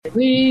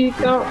We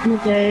got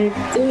my day.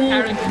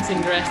 Karen can sing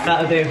the rest.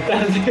 That'll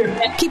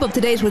do. Keep up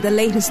to date with the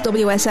latest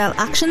WSL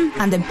action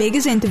and the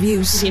biggest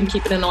interviews. Team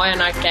keeping an eye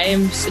on our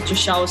games. It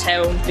just shows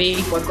how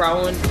big we're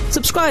growing.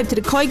 Subscribe to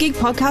the Koi Gig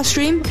podcast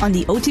stream on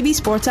the OTB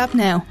Sports app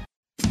now.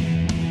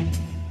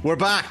 We're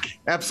back,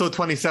 episode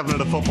 27 of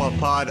the Football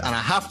Pod, and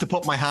I have to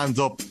put my hands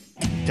up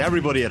to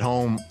everybody at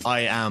home.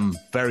 I am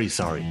very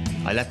sorry.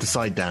 I let the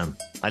side down.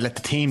 I let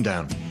the team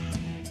down.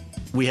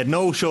 We had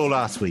no show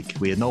last week.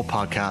 We had no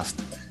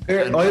podcast.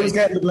 I was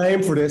getting the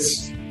blame for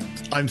this.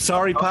 I'm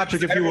sorry,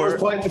 Patrick, if you were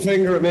pointing the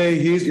finger at me.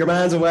 Your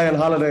man's away on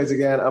holidays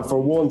again, and for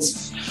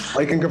once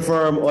I can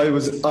confirm I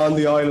was on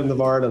the island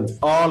of Ireland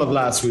all of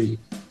last week,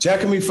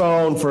 checking my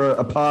phone for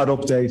a pod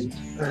update.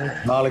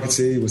 All I could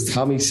see was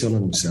Tommy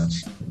sunning himself.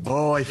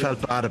 Oh, I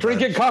felt bad about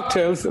drinking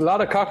cocktails, a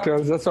lot of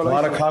cocktails. That's all. A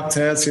lot of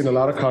cocktails, seen a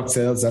lot of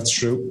cocktails. That's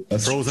true.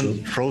 That's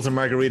frozen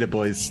margarita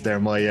boys. They're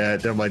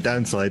my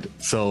downside.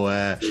 So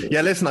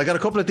yeah, listen, I got a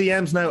couple of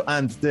DMs now,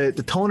 and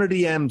the tone of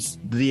the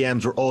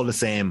DMs were all the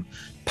same.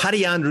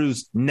 Paddy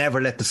Andrews never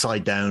let the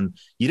side down.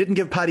 You didn't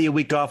give Paddy a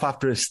week off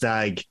after a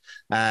stag.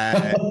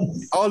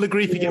 All the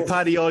grief you give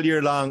Paddy all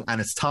year long,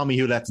 and it's Tommy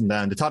who lets him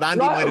down. They thought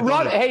Andy might have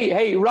done it.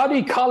 Hey,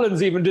 Roddy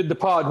Collins even did the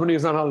pod when he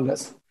was on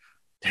holidays.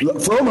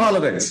 From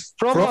holidays.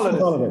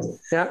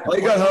 Yeah. I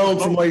got home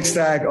from my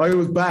stag. I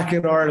was back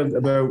in Ireland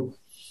about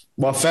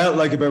what felt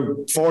like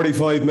about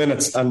 45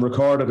 minutes and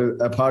recorded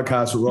a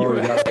podcast with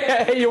Rory.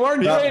 You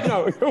weren't great,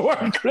 no. You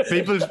weren't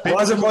great.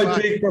 Wasn't my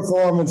peak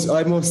performance?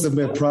 I must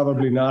admit,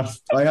 probably not.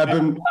 I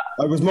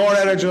was more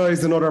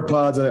energised than other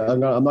pods. I'm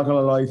not going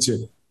to lie to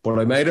you, but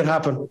I made it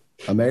happen.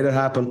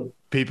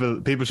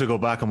 People should go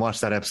back and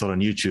watch that episode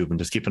on YouTube and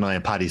just keep an eye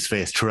on Paddy's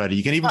face throughout it.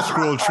 You can even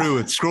scroll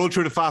through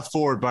the fast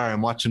forward bar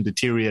and watch him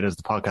deteriorate as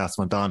the podcast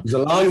went on. It was a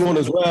long one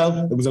as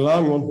well. It was a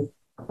long one.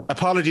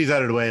 Apologies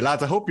out of the way,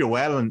 lads. I hope you're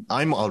well, and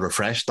I'm all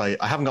refreshed. I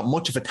haven't got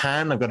much of a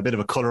tan. I've got a bit of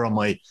a colour on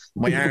my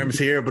arms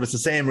here, but it's the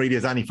same really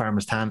as any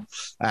farmer's tan.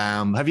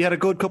 Have you had a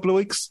good couple of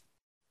weeks?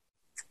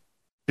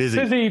 Busy.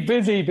 Yeah,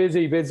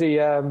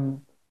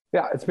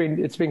 it's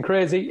been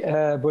crazy,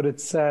 but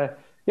it's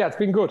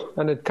been good,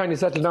 and it kind of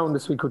settled down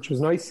this week, which was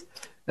nice.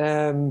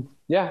 So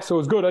it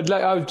was good.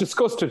 I was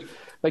disgusted.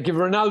 Like, if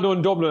Ronaldo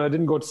in Dublin, I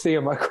didn't go to see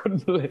him. I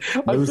couldn't believe.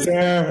 I was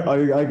there.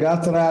 I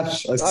got to that.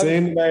 I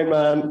seen the main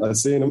man. I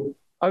seen him.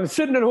 I was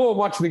sitting at home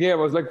watching the game.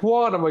 I was like,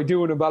 what am I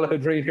doing in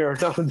Ballahadreen here?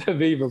 Not in the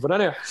Viva. But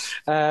anyway,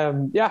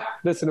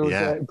 listen, it was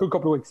a good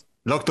couple of weeks.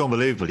 Looked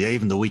unbelievable. Yeah,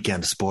 even the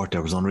weekend of sport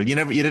there was unreal. You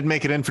didn't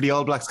make it in for the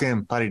All Blacks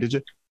game, Paddy, did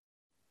you?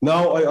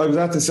 No, I was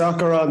at the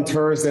soccer on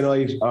Thursday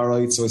night. All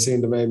right, so I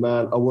seen the main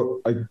man.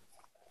 I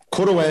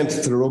could have went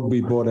to the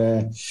rugby, but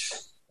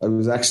I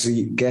was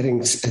actually getting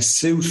a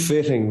suit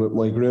fitting with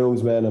my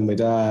groomsmen and my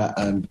dad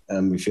and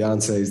my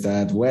fiance's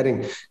dad.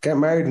 Wedding. Get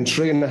married in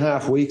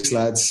 3.5 weeks,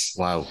 lads.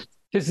 Wow.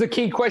 This is a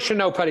key question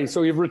now, Paddy.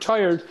 So you've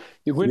retired.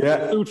 You went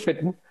to suit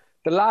fitting.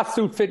 The last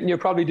suit fitting you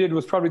probably did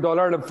was probably the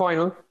All-Ireland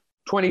final,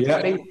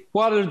 2020. Yeah.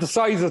 What are the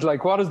sizes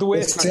like? What is the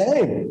waist? It's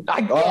same.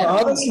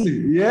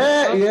 Honestly.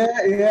 Yeah.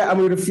 And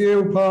we had a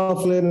few.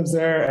 Paul Flynn was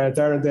there.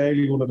 Darren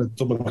Daly, one of the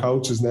Dublin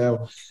coaches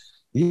now.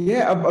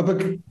 Yeah,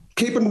 I'm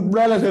keeping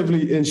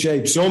relatively in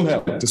shape somehow,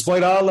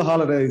 despite all the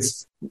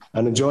holidays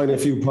and enjoying a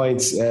few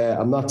pints.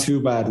 I'm not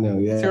too bad now.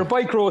 Yeah, it's your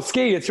bike row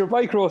ski.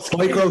 Bike row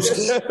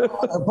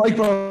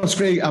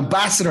ski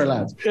ambassador,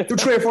 lad. Do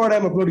 3 or 4 of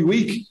them a bloody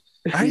week.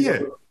 Are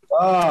you?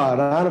 Oh, an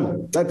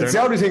animal. That's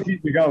the only thing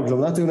keeping me going, because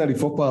I'm not doing any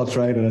football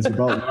training as you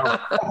both know.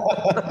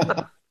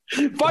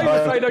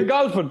 Five-a-side and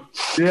golfing.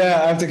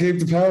 Yeah, I have to keep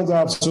the pounds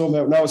off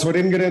somehow. No, so I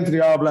didn't get into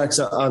the All Blacks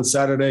on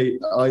Saturday.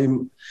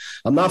 I'm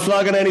not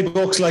flogging any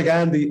books like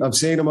Andy. I've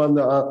seen him on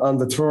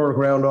the tour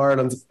around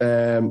Ireland,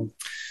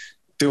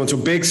 doing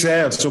some big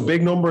sales, some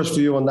big numbers for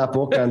you on that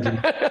book, Andy.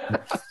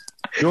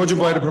 Judging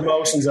by the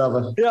promotions of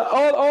it. Yeah,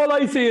 all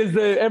I see is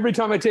every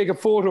time I take a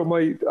photo,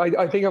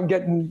 I think I'm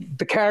getting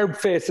the carb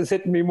face is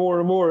hitting me more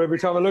and more every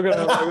time I look at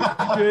it.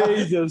 Like,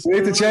 Jesus. You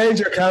need to change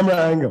your camera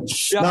angle.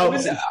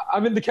 Yeah,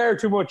 I'm in the car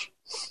too much.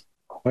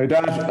 My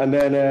dad, and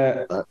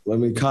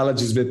then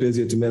college is a bit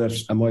busy at the minute,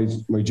 and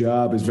my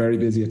job is very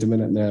busy at the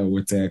minute now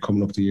with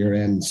coming up to year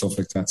end and stuff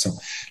like that. So,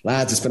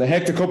 lads, it's been a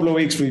hectic couple of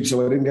weeks for me,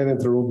 so I didn't get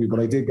into rugby, but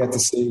I did get to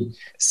see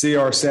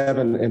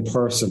CR7 in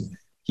person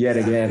yet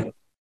again.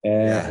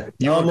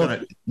 You weren't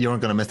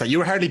going to miss that. You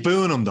were hardly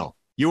booing him, though.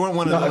 You weren't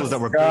one of those that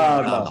were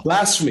booing him.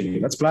 Blasphemy.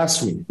 That's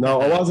blasphemy.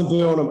 No, I wasn't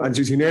booing him, and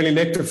he nearly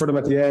nicked it for them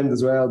at the end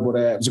as well. But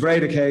it was a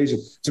great occasion.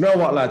 Do you know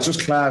what, lads?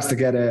 Just class to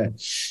get I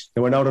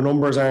know the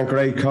numbers aren't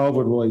great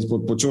COVID-wise,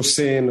 but just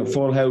seeing a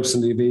full house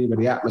in the Aviva,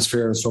 the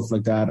atmosphere and stuff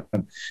like that,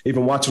 and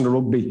even watching the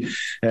rugby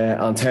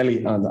on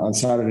telly on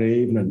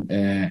Saturday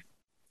evening,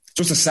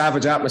 just a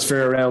savage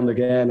atmosphere around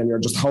again, and you're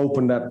just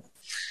hoping that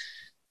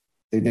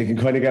they can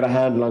kind of get a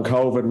handle on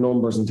COVID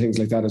numbers and things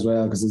like that as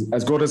well. Because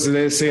as good as it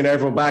is seeing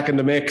everyone back in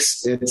the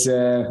mix, it's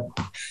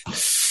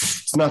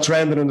not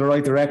trending in the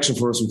right direction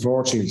for us,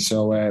 unfortunately.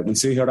 So we'll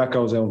see how that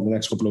goes out in the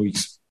next couple of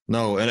weeks.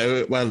 No, and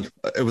it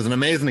was an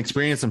amazing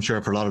experience, I'm sure,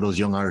 for a lot of those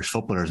young Irish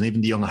footballers and even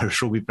the young Irish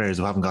rugby players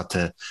who haven't got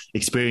to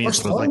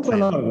experience what it's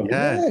like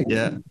playing.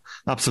 Yeah,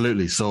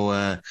 absolutely.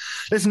 So,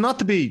 listen, not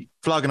to be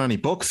flogging any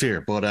books here,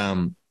 but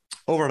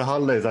over the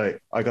holidays,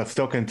 I got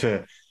stuck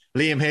into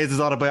Liam Hayes'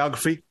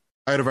 autobiography,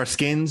 Out of Our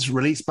Skins,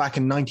 released back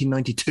in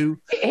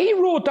 1992. He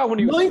wrote that when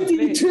he was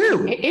 92. Still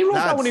playing. He wrote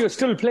that when he was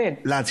still playing.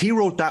 Lads, he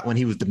wrote that when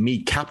he was the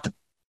Meath captain.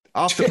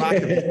 Off the back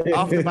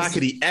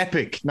of the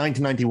epic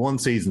 1991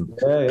 season.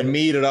 And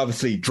Meath had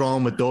obviously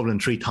drawn with Dublin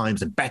 3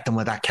 times and bet them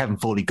with that Kevin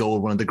Foley goal,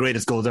 one of the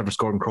greatest goals ever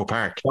scored in Croke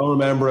Park. I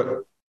remember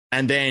it.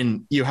 And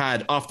then you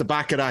had, off the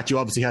back of that, you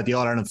obviously had the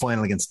All-Ireland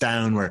final against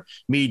Down, where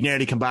Meath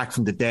nearly come back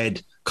from the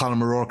dead,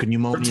 Colin O'Rourke and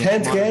pneumonia.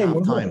 10th game,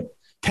 wasn't it?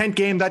 10th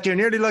game that year,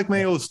 nearly like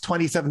Mayo's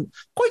 27,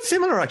 quite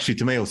similar actually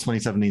to Mayo's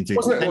 2017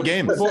 season. 10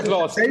 games. Both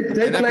lost. They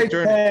played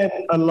 10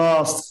 and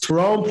lost.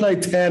 Tyrone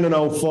played 10 and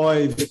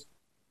 05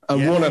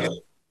 and won it.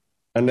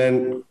 And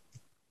then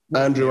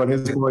Andrew and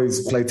his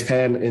boys played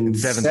 10 in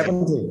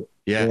 17.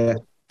 Yeah.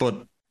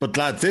 But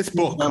lads, this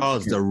book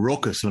caused a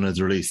ruckus when it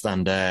was released.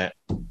 And I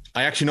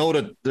actually know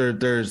that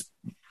there's,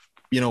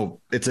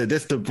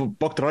 the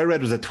book that I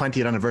read was a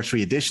 20th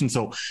anniversary edition,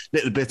 so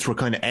little bits were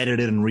kind of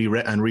edited and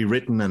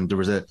rewritten, and there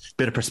was a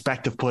bit of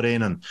perspective put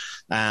in. And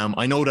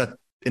I know that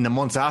in the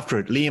months after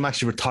it, Liam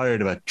actually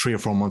retired about 3 or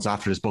 4 months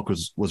after this book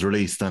was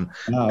released. And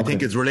I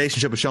think his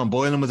relationship with Sean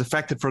Boylan was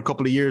affected for a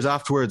couple of years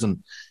afterwards.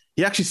 And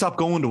he actually stopped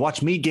going to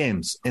watch Meath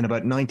games in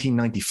about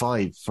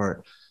 1995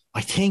 for, I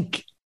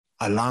think,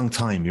 a long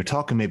time. You're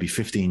talking maybe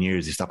 15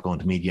 years he stopped going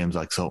to Meath games.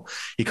 So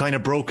he kind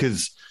of broke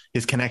his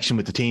connection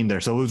with the team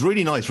there. So it was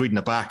really nice reading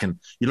it back, and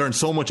you learned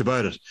so much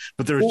about it.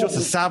 But there was just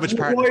a savage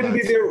part. Why did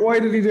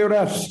he do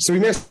that? So he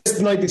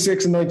missed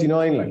 96 and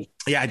 99. Like,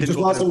 yeah, I didn't.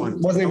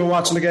 Wasn't even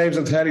watching the games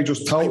on telly.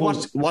 Just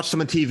watched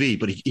them on TV,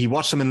 but he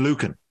watched them in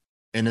Lucan.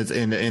 In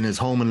his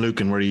home in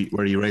Lucan, where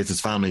he raised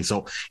his family.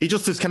 So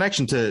his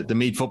connection to the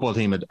Meath football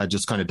team had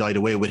just kind of died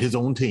away with his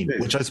own team,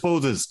 which I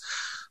suppose is,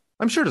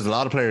 I'm sure there's a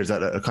lot of players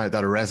that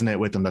resonate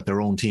with them, that their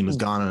own team is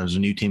gone and there's a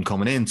new team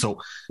coming in. So,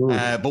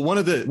 but one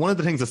of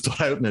the things that stood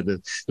out in it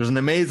is there's an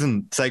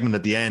amazing segment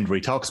at the end where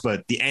he talks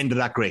about the end of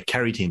that great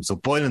Kerry team. So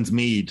Boylan's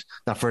Meath,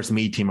 that first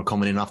Meath team, are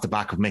coming in off the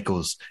back of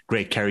Micko's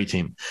great Kerry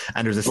team,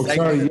 and there's a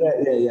segment,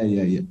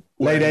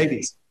 late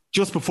 80s.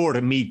 just before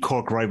the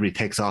Meath-Cork rivalry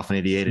takes off in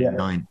 88,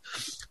 89.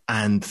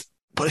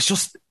 But it's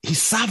just, he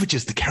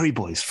savages the Kerry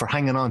boys for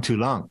hanging on too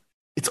long.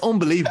 It's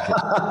unbelievable.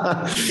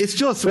 It's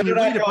just, when you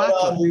read it back,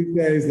 these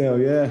days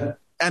now,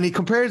 and he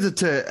compares it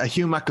to a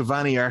Hugh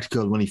McAvaney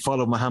article when he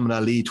followed Muhammad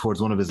Ali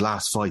towards one of his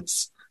last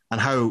fights, and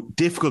how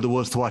difficult it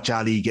was to watch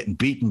Ali getting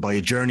beaten by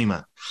a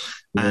journeyman.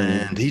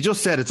 And he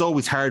just said it's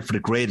always hard for the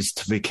greatest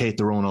to vacate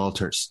their own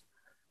altars.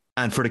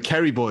 And for the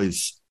Kerry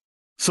boys,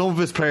 some of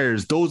his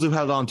players, those who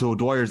held on to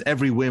O'Dwyer's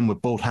every whim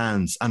with both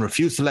hands and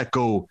refused to let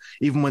go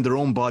even when their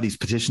own bodies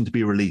petitioned to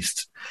be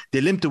released,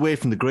 they limped away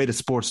from the greatest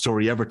sports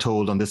story ever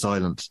told on this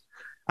island.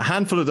 A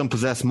handful of them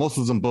possess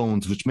muscles and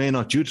bones which may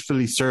not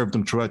dutifully serve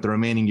them throughout the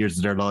remaining years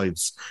of their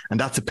lives, and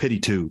that's a pity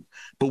too.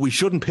 But we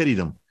shouldn't pity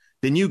them.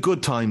 They knew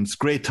good times,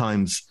 great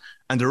times,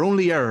 and their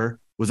only error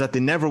was that they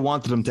never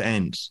wanted them to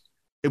end.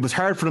 It was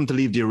hard for them to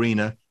leave the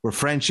arena where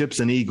friendships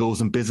and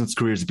egos and business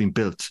careers have been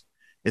built.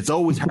 It's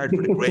always hard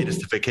for the greatest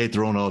to vacate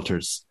their own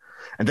altars.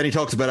 And then he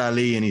talks about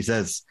Ali, and he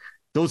says,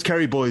 those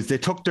Kerry boys, they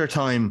took their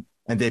time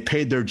and they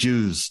paid their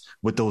dues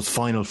with those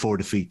final 4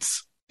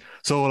 defeats.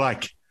 So,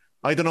 like,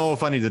 I don't know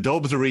if any of the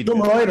Dubs are reading.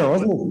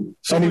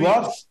 Some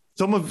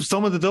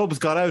of the Dubs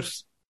got out.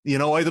 You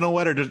know, I don't know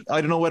whether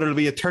it'll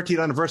be a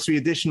 30th anniversary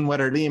edition,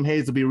 whether Liam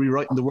Hayes will be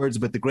rewriting the words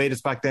about the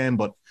greatest back then.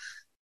 But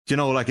you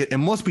know, like it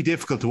must be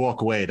difficult to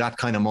walk away that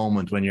kind of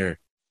moment when you're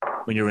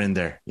in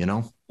there. You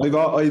know, I've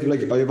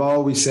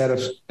always said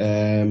it.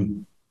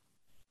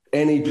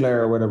 Any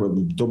player, whether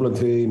the Dublin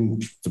team,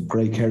 the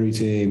great Kerry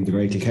team, the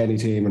great Kilkenny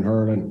team, and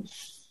hurling,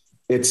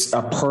 it's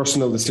a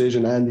personal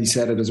decision. Andy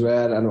said it as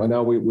well, and I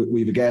know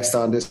we've a guest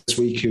on this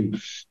week who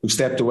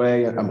stepped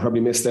away and probably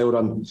missed out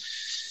on,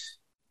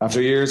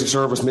 after years of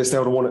service, missed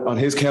out on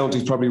his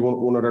county, probably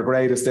one of their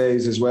greatest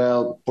days as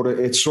well. But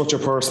it's such a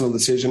personal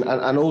decision,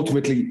 and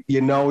ultimately,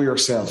 you know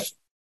yourself.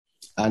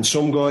 And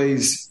some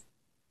guys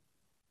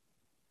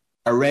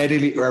are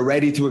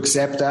ready to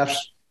accept that.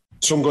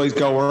 Some guys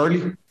go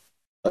early.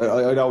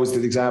 I always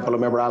did the example. I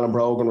remember Alan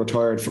Brogan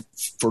retired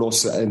for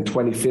us in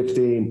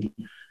 2015.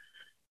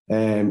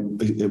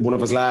 One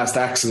of his last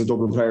acts as a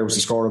Dublin player was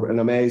to score an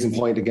amazing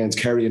point against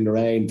Kerry in the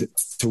rain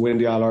to win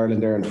the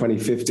All-Ireland there in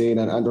 2015.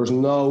 And there's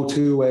no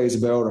two ways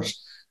about it.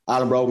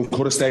 Alan Brogan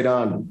could have stayed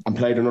on and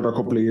played another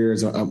couple of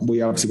years. And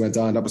we obviously went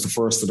on. That was the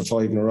first of the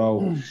 5 in a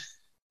row.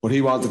 But he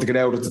wanted to get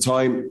out at the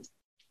time.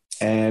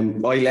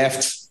 I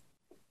left.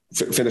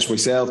 Finished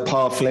myself.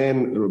 Paul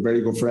Flynn, a very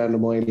good friend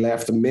of mine,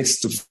 left and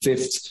missed the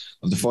 5th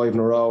of the 5 in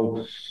a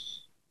row.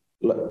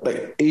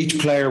 Like, each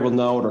player will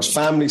know there's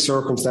family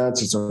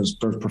circumstances,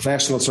 there's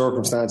professional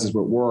circumstances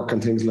with work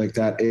and things like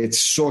that.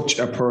 It's such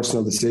a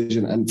personal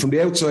decision. And from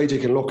the outside, you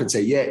can look and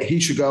say, yeah, he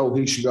should go.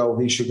 And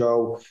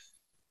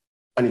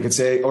you can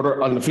say,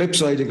 on the flip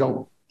side, you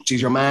go,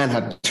 geez, your man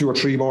had 2 or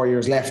 3 more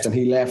years left and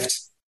he left.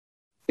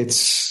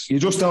 You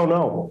just don't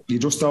know. You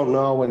just don't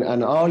know.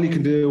 And all you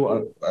can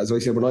do, as I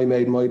said, when I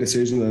made my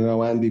decision, and I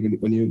know, Andy,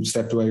 when you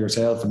stepped away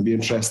yourself, and be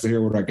interested to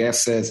hear what our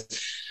guest says,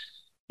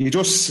 you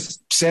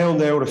just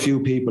sound out a few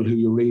people who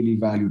you really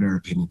value their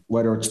opinion,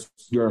 whether it's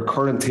your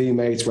current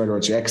teammates, whether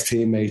it's your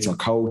ex-teammates or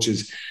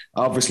coaches,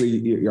 obviously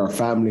your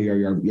family or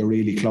your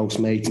really close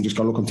mates, and just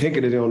go, look, I'm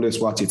thinking of doing this,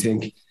 what do you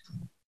think?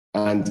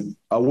 And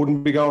I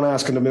wouldn't be going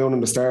asking the moon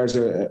and the stars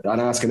and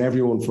asking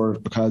everyone for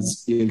it,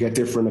 because you'll get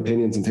different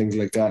opinions and things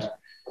like that.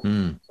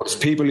 It's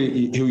people who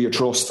you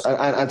trust,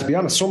 and to be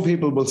honest, some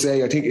people will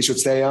say, I think you should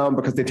stay on,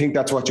 because they think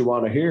that's what you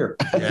want to hear.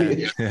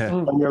 And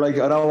you're like,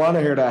 I don't want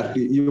to hear that.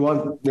 You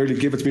want nearly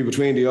give it to me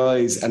between the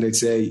eyes, and they'd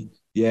say,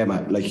 yeah,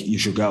 man, like, you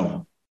should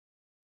go.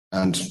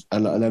 And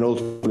then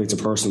ultimately it's a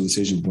personal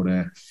decision,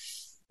 but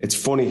it's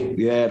funny,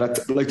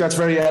 that's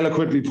very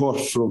eloquently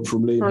put from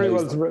Liam.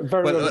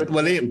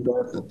 Well,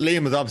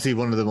 Liam was obviously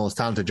one of the most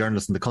talented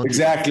journalists in the country.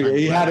 Exactly,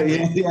 he had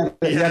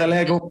a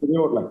leg up to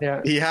do it. Like.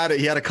 Yeah. He had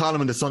a column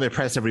in the Sunday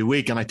Press every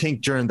week, and I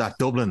think during that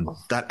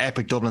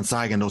epic Dublin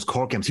saga and those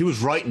Cork games, he was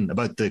writing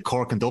about the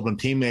Cork and Dublin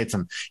teammates,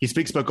 and he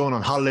speaks about going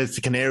on holidays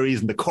to Canaries,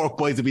 and the Cork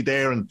boys would be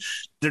there, and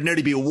there'd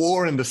nearly be a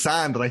war in the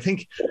sand. And I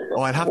think,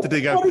 I'd have to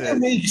dig out. What a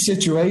unique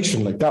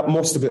situation like that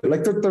must have been.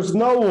 Like there's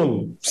no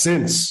one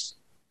since.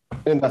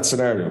 In that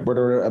scenario, where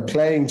they're a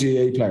playing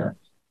GA player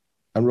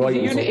and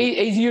writing, he's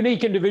a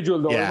unique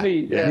individual, though, isn't he?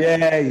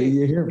 Yeah,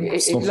 you hear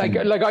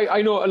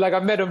I know, like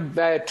I've met him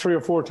 3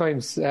 or 4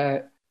 times,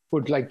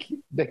 but like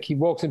he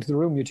walks into the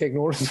room, you take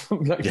notice of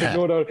him.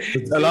 No doubt.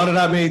 A lot of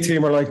that main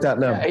team are like that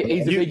now.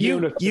 He's a big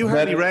unit. You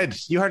hardly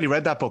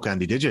read that book,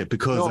 Andy, did you?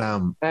 Because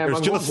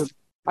there's just.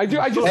 I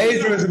just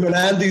plagiarism in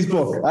Andy's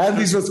book.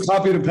 Andy's just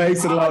copied and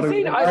pasted a lot of.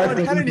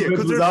 I'm telling you,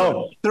 because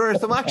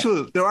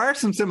there are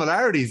some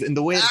similarities in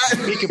the way that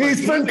you speak about.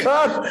 He's been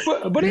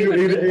caught, but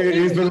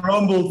he's been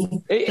rumbled. No.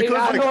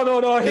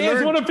 He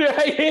is one of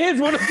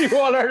the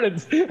All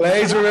Irelands.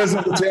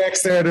 Plagiarism, the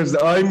text there.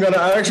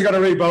 I actually got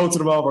to read both of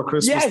them over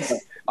Christmas.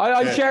 Yes.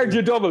 I charge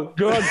you double.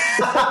 Good.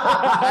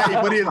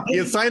 But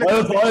he'll sign it.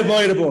 I'll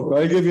buy the book.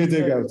 I'll give you a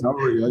dig out. Don't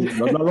worry. I'm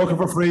not looking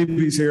for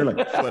freebies here.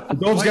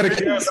 Don't get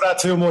accused of that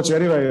too much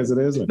anyway, as it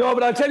is. No,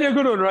 but I'll tell you a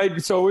good one,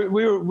 right? So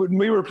we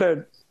were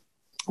playing.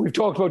 We've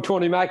talked about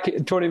Tony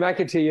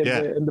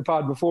McAtee in the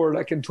pod before.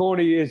 And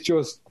Tony is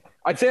just.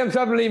 I'd say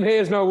himself and Liam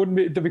Hayes now wouldn't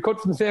be to be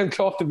cut from the same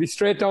cloth, to be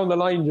straight down the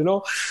line,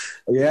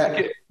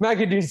 Yeah.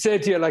 McAtee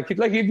said to you, like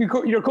if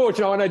you're coach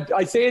now, and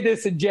I say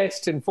this in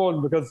jest and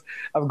fun because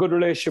I have a good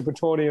relationship with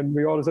Tony and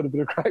we always had a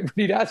bit of crack, but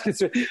he'd ask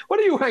you,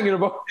 what are you hanging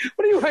about?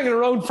 What are you hanging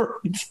around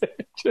for? He'd say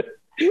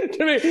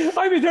to me,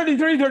 I'd be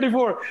 33,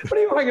 34. What are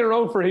you hanging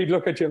around for? He'd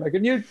look at you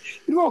and you'd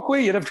walk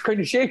away. You'd have to kind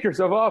of shake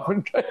yourself off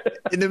and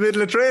in the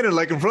middle of training,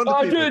 like in front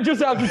of people.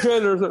 Just after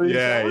training or something.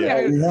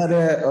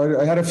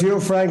 I had a few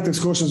frank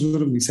discussions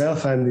with him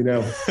myself, Andy.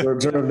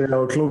 During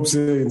the club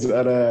scenes,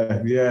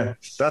 and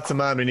that's a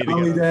man we need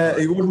to get.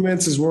 He wouldn't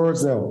mince his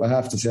words now, I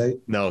have to say.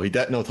 No,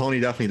 Tony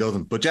definitely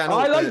doesn't. But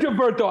I like him,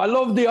 Berto. I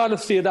love the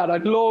honesty of that. I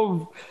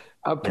love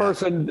a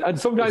person, and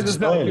sometimes it's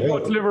not the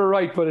gut liver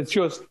right, but it's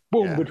just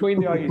boom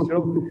between the eyes.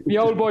 The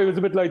old boy was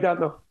a bit like that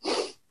now.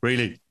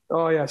 Really?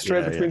 Oh yeah,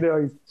 straight between the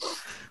eyes.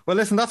 Well,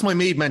 listen, that's my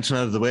Mead mention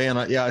out of the way, and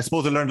I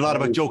suppose I learned a lot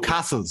about Joe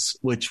Castles,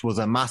 which was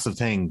a massive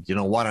thing.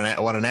 What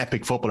an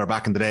epic footballer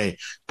back in the day.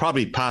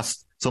 Probably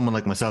passed someone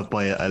like myself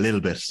by a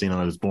little bit.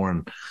 I was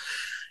born,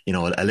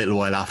 a little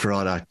while after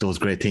all those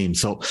great teams.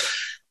 So.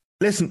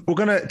 Listen, we're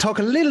going to talk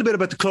a little bit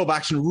about the club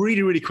action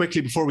really, really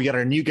quickly before we get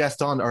our new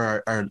guest on,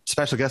 or our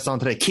special guest on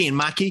today, Cian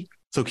Mackey.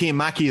 So Cian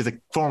Mackey is a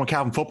former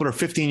Cavan footballer,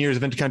 15 years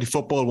of intercounty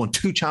football, won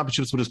 2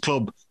 championships with his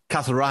club,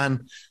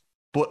 Castlereagh.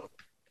 But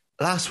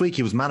last week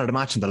he was man of the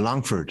match in the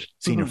Longford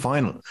senior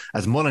final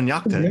as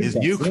Mullinachta, his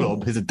new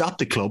club, his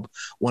adopted club,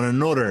 won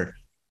another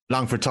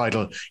Longford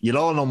title. You'll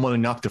all know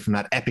Mullinachta from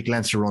that epic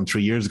Leinster run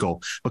 3 years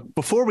ago. But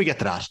before we get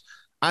to that,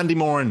 Andy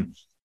Moran,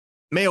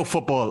 Mayo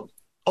football,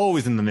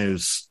 always in the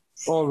news.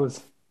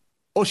 Always.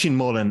 Oisin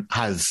Mullin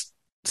has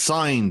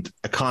signed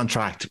a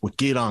contract with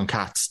Geelong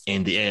Cats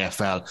in the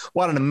AFL.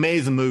 What an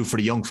amazing move for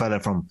the young fella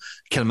from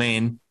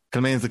Kilmaine.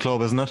 Kilmane's the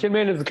club, isn't it?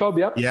 Kilmaine is the club,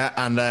 yeah. Yeah,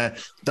 and that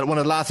one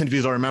of the last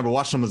interviews I remember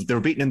watching was they were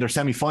beaten in their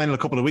semi-final a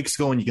couple of weeks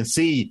ago, and you can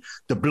see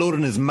the blood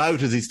in his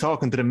mouth as he's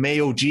talking to the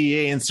Mayo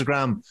GA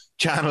Instagram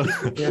channel.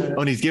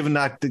 And he's given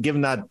that,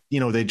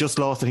 they just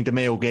lost, I think, the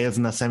Mayo Gales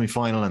in that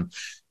semi-final, and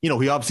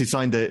he obviously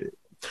signed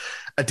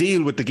a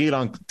deal with the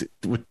Geelong.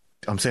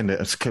 I'm saying that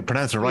it's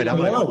pronounced it right.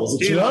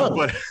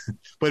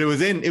 But it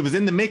was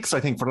in the mix, I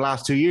think, for the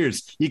last 2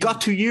 years. You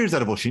got 2 years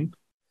out of Oisin.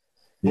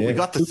 But we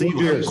got to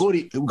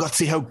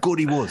see how good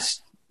he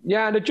was.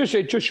 Yeah, and it just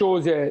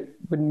shows you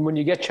when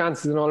you get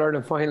chances in All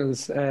Ireland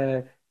finals,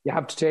 you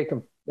have to take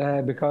them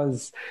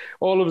because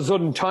all of a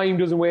sudden time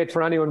doesn't wait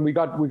for anyone. We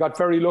got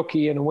very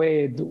lucky in a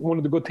way. One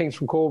of the good things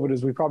from COVID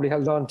is we probably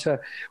held on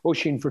to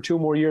Oisin for 2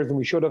 more years than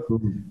we should have.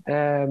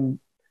 Mm-hmm.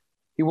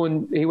 He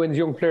wins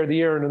Young Player of the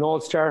Year and an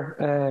All-Star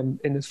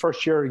in his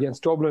first year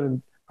against Dublin,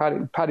 and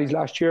Paddy's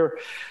last year,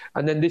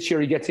 and then this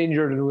year he gets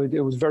injured, and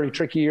it was a very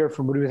tricky year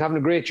for him. But he was having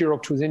a great year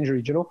up to his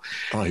injury, you know.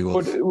 Oh, he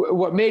was. But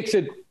what makes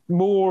it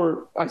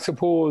more, I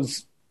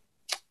suppose,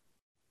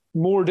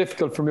 more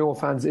difficult for Mayo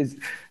fans is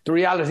the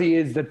reality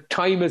is that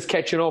time is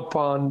catching up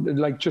on,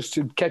 like just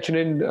catching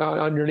in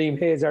on your Liam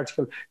Hayes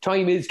article.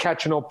 Time is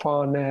catching up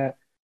on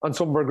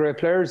some of our great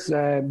players,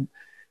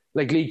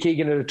 like Lee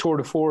Keegan at a tour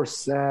de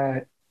force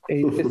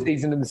this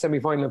season in the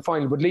semi-final and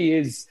final. But Lee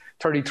is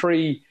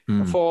 33,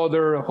 a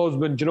father, a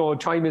husband. You know,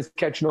 time is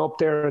catching up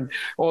there, and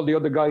all the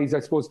other guys. I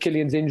suppose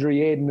Killian's injury,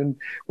 Aiden, and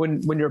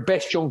when your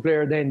best young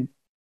player then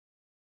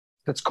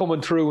that's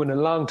coming through in a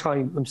long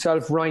time,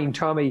 himself, Ryan,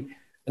 Tommy,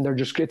 and they're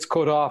just gets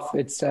cut off.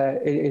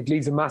 It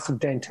leaves a massive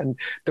dent, and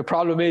the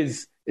problem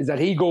is that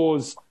he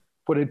goes,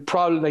 but it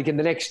probably, like in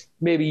the next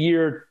maybe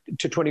year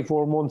to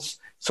 24 months,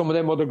 some of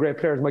them other great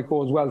players might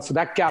go as well. So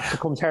that gap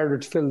becomes harder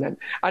to fill then.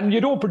 And you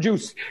don't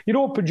produce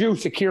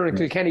a Kieran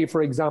Kilkenny,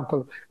 for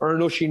example, or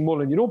an Oisin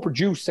Mullin. You don't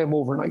produce them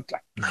overnight.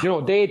 Like, you know,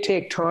 they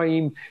take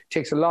time,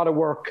 takes a lot of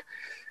work.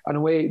 And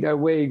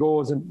away he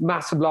goes, and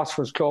massive loss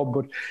for his club.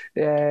 But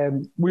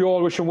we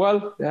all wish him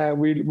well.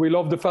 We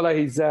love the fella.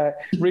 He's a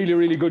really,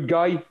 really good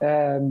guy.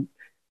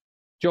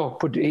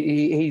 But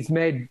he's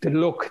made the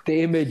look,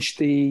 the image,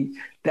 the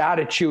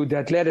attitude, the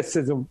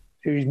athleticism.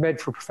 He's made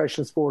for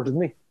professional sport,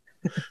 isn't he?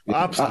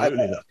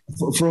 Absolutely.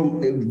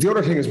 From the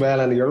other thing as well,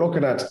 Andy, you're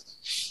looking at,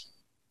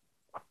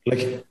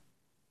 like,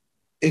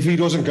 if he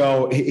doesn't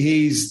go,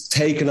 he's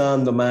taken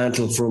on the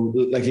mantle from,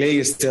 like, Lee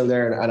is still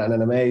there and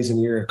an amazing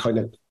year, kind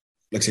of,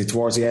 like, say,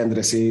 towards the end of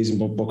the season.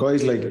 But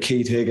guys like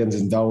Keith Higgins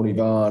and Downey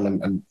Vaughan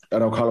and I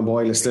know Colin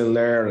Boyle is still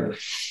there. And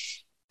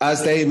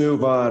as they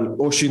move on,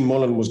 Oisin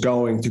Mullin was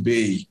going to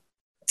be,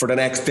 for the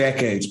next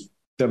decade,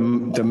 the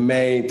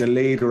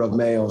leader of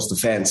Mayo's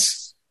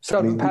defence.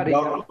 So Paddy.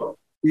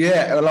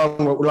 Yeah,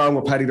 along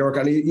with Paddy Durk.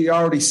 And he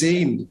already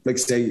seen, like,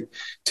 say,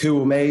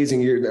 two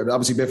amazing years.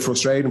 Obviously a bit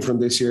frustrating for him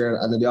this year.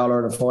 And in the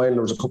All-Ireland final,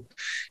 there was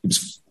he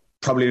was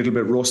probably a little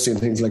bit rusty and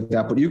things like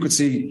that. But you could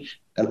see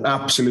an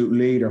absolute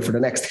leader for the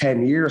next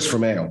 10 years for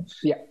Mayo.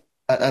 Yeah.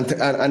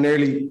 And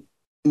nearly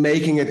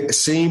making it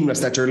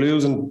seamless that you're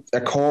losing a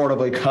core of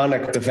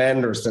iconic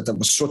defenders that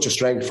was such a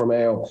strength for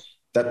Mayo,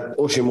 that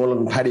Oisin Mullin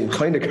and Paddy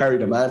kind of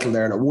carried the mantle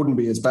there, and it wouldn't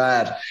be as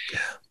bad.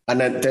 And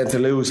then to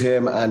lose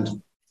him,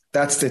 and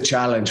that's the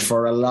challenge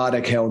for a lot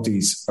of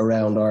counties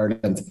around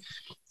Ireland.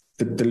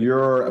 The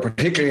lure,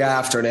 particularly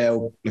after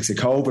now, like, say,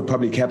 COVID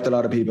probably kept a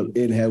lot of people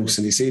in-house,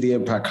 and you see the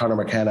impact Conor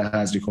McKenna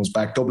has when he comes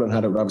back. Dublin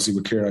had it obviously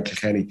with Cian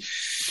Kilkenny.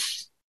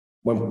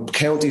 When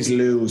counties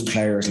lose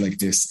players like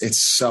this,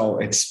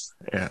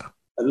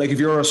 like, if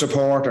you're a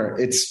supporter,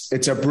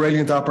 it's a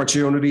brilliant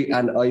opportunity,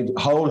 and I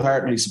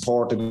wholeheartedly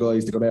support the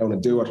guys to go down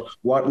and do it.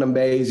 What an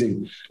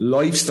amazing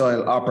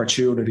lifestyle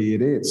opportunity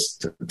it is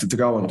to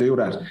go and do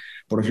that.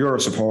 But if you're a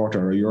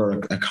supporter or you're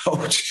a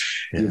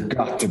coach, you've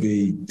got to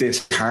be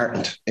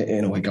disheartened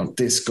in a way.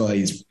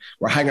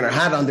 We're hanging our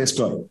hat on this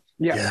guy.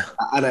 Yeah.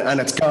 And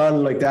it's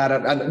gone like that.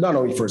 And not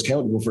only for his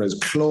county, but for his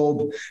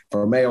club,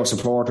 for Mayo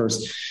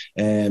supporters.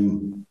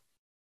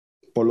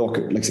 But look,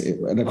 like,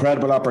 an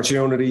incredible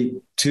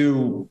opportunity.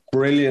 Two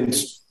brilliant,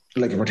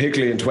 like,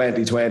 particularly in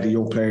 2020,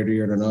 young player of the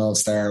year and an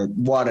all-star.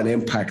 What an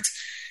impact.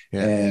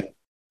 And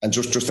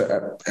just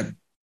a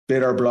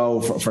bitter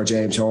blow for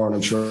James Horn,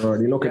 I'm sure.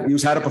 And you look at,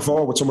 you've had it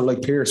before with someone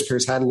like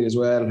Pierce Hanley as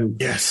well, who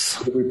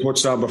we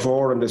touched on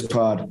before in this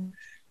pod.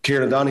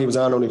 Kieran Donaghy was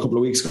on only a couple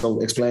of weeks ago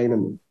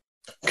explaining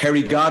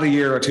Kerry got a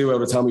year or two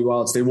out of Tommy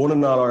Waltz. They won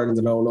in All-Ireland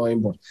in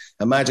 2009, but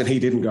imagine he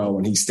didn't go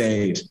and he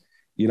stayed.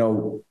 You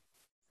know,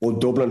 would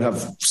Dublin have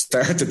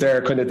started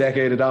their kind of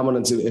decade of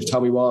dominance if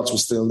Tommy Waltz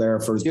was still there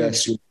for his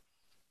best year?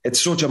 It's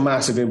such a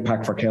massive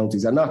impact for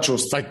counties, and not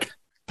just like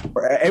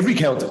for every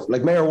county.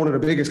 Like Mayo, one of the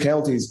biggest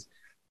counties,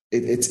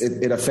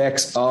 it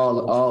affects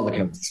all the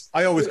counties.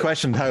 I always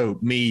questioned how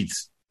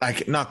Meath,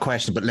 like, not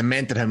questioned, but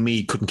lamented how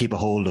Meath couldn't keep a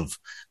hold of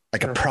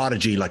like a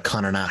prodigy like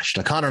Conor Nash.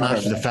 Like, Conor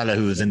Nash is a fella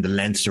who was in the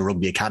Leinster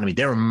Rugby Academy.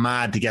 They were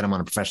mad to get him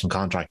on a professional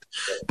contract,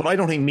 but I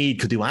don't think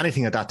Meath could do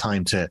anything at that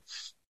time to.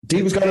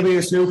 He was going to be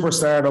a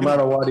superstar no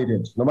matter what he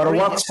did. No matter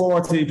what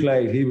sport he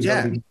played, he was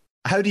going to be.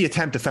 How do you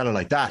tempt a fella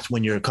like that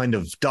when you're kind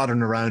of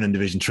doddering around in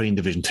Division 3 and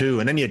Division 2?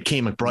 And then you had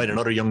Cian McBride,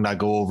 another young lad,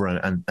 go over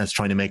and is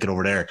trying to make it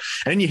over there.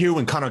 And then you hear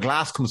when Conor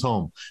Glass comes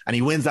home and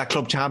he wins that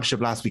club championship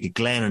last week at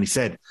Glen, and he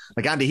said,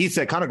 like Andy,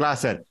 Conor Glass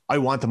said, I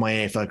wanted my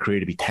AFL career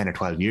to be 10 or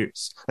 12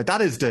 years. Like,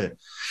 that is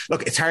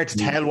look, it's hard to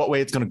tell what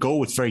way it's going to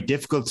go. It's very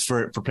difficult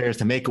for players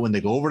to make it when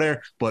they go over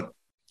there. But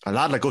a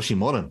lad like Oisin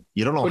Mullin,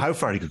 you don't know how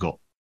far he could go.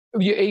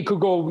 He could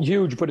go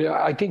huge, but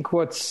I think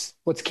what's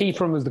key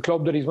for him is the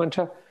club that he's went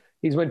to.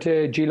 He's went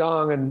to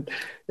Geelong, and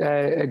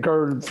a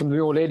girl from the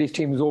old ladies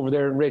team is over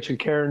there, and Rachel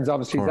Cairns.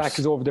 Obviously, Zach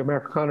is over there,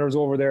 Mark O'Connor is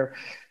over there.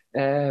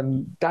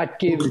 That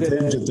gives good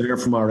contingent there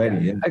from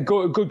already. A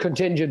good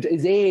contingent.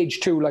 His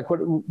age too. Like,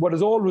 what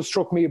has always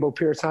struck me about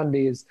Pierce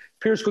Hanley is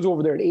Pierce goes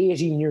over there at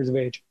 18 years of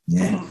age,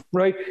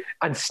 right,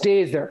 and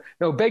stays there.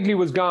 Now Begley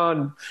was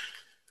gone.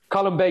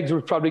 Colin Beggs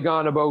was probably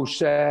gone about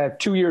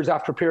 2 years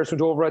after Pierce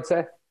went over, I'd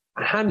say.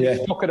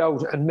 and stuck it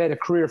out and made a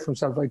career for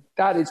himself. Like,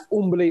 that is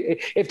unbelievable.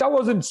 If that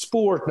wasn't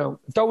sport now,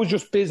 if that was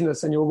just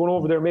business and you were going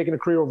over there making a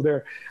career over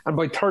there, and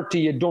by 30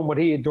 you'd done what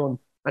he had done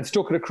and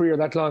stuck in a career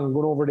that long and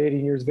going over at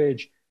 18 years of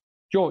age,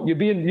 Joe, you'd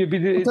be in the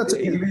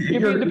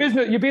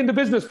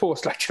business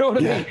post, like, you know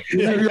what I mean?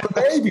 You're a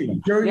baby.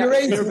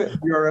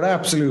 You're an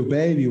absolute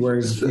baby.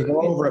 Whereas you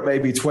go over at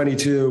maybe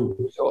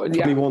 22,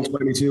 21,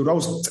 22.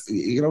 Those,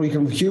 you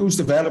can have huge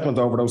development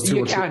over those 2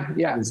 or 3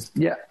 years.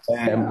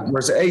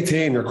 Whereas at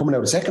 18, you're coming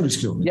out of secondary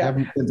school. You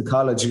haven't been to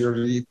college.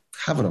 You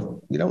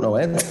don't know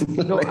anything.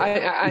 No,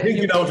 you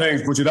think you know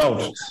things, but you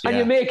don't. And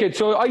you make it.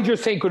 So I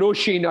just think with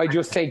Oisin,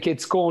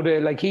 it's going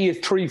to, like, he is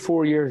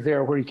 3-4 years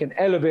there where he can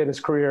elevate his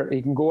career.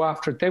 He can go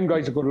after it. Them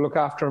guys are going to look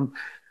after him.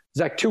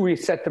 Zach Toohey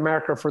set the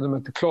marker for them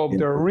at the club.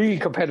 They're a really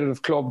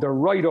competitive club. They're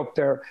right up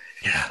there.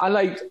 Yeah. And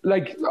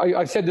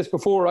I've said this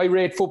before, I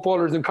rate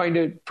footballers in kind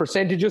of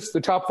percentages,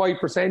 the top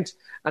 5%,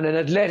 and an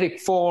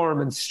athletic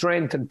form and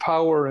strength and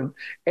power and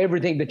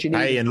everything that you need.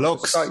 Hey, and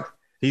looks.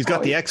 He's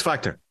got the X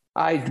factor.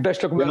 The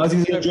best looking man.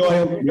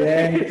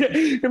 Yeah.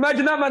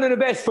 Imagine that man in the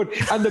best,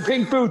 and the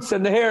pink boots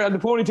and the hair and the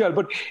ponytail.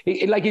 But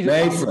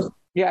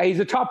he's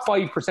a top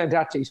 5%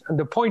 athlete. And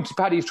the point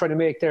Paddy's trying to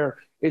make there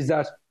is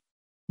that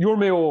your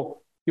Mayo,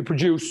 you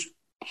produce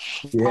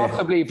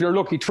possibly, if you're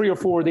lucky, 3 or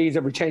 4 of these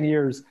every 10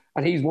 years,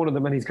 and he's one of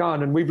them, and he's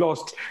gone. And we've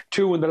lost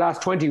 2 in the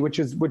last 20, which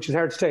is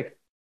hard to take.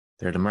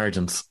 They're the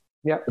margins.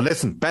 Yeah.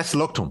 Listen, best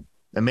luck to him.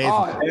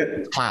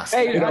 Amazing class.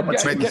 Hey,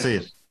 great to see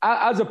it.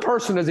 As a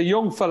person, as a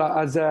young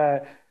fella,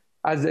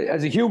 as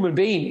a human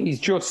being,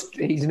 he's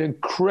an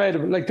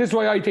incredible. Like, this is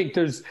why I think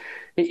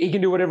he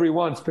can do whatever he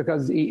wants,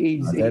 because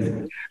he's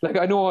like,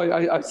 I know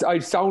I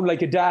sound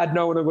like a dad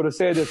now when I'm going to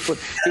say this, but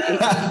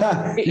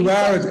you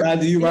are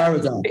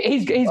a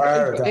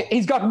dad.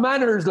 He's got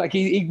manners. Like,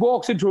 he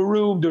walks into a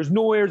room, there's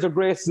no airs or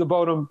graces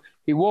about him.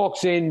 He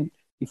walks in,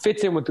 he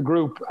fits in with the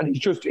group, and he's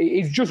just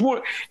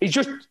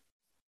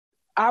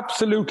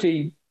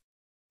absolutely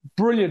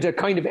brilliant at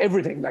kind of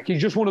everything. Like,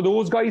 he's just one of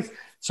those guys.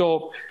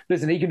 So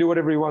listen, he can do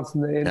whatever he wants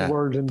in the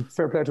world, and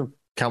fair play to him.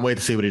 Can't wait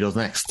to see what he does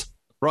next.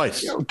 Right,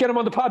 get him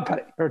on the pod,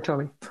 Paddy, or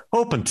Tommy.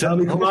 Hoping to.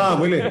 Tommy, come on,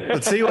 will you?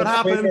 Let's see what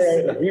happens.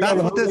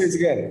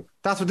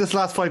 That's what this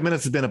last 5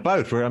 minutes has been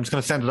about. I'm just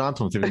going to send it on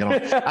to him, see if we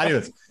get on.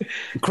 Anyways,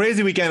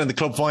 crazy weekend in the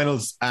club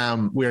finals.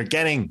 We are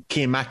getting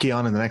Cian Mackey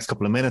on in the next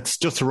couple of minutes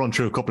just to run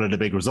through a couple of the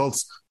big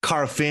results.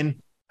 Carafin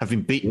have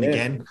been beaten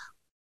again.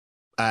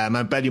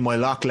 Mount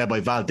Ballymaloch, led by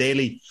Val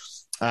Daly.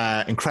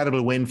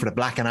 Incredible win for the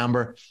Black and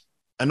Amber.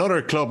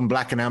 Another club in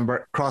Black and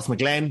Amber,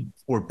 Crossmaglen,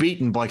 were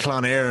beaten by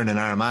Clonairon in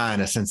Armagh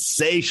in a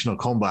sensational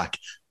comeback.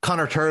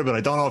 Conor Turbot,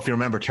 I don't know if you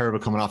remember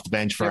Turbot coming off the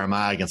bench for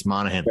Armagh against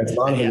Monaghan.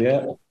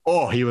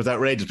 Oh, he was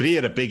outrageous, but he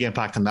had a big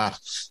impact on that.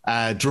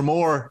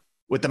 Dromore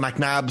with the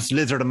McNabs,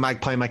 Lizard and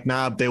Magpie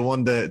McNab, they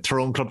won the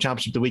Tyrone Club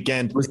Championship the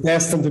weekend. It was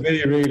destined to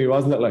be, really,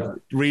 wasn't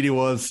it? Really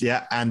was,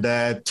 yeah. And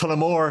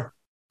Tullamore,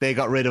 they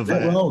got rid of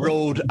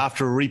Road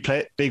after a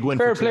replay. Big win.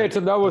 Fair play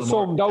to them. That was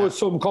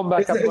some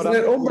comeback. Isn't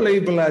it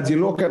unbelievable, lads? You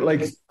look at,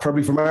 like,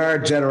 probably from our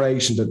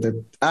generation,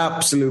 the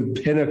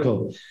absolute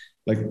pinnacle,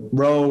 like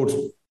Road,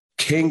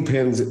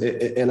 kingpins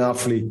in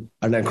Offaly,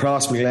 and then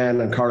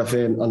Crossmaglen and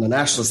Carafin on the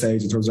national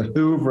stage in terms of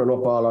hoovering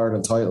up All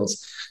Ireland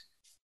titles.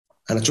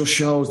 And it just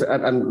shows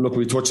that, and look,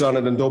 we touched on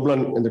it in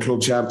Dublin in the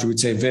club championship with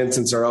St.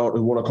 Vincent's are out,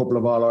 who won a couple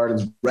of All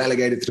Irelands,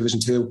 relegated to Division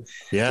 2.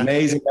 Yeah.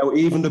 Amazing how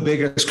even the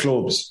biggest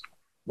clubs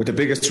with the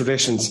biggest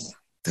traditions,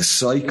 the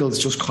cycles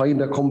just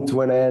kind of come to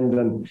an end.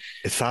 And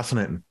it's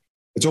fascinating.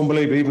 It's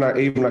unbelievable,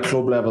 even at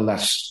club level,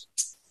 that,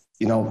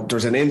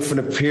 there's an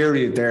infinite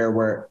period there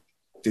where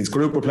these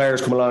group of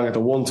players come along at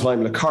the one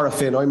time. Like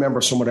Carafin, I remember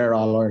some of their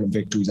All-Ireland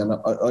victories, and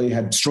I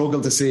had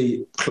struggled to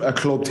see a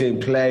club team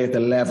play at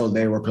the level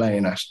they were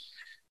playing at.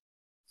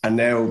 And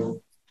now,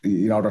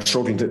 they're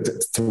struggling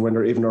to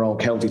win even their own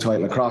county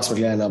title. Across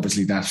Crossmaglen,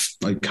 obviously, that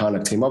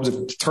iconic team.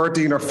 Obviously,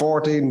 13 or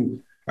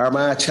 14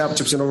 Armagh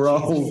championships in a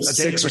row,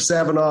 6 or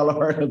 7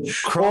 All-Ireland.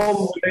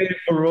 Unbelievable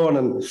run.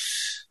 And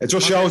it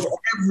just shows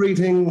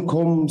everything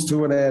comes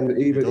to an end,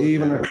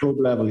 even at club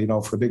level,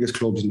 for the biggest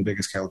clubs in the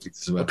biggest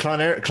counties as well.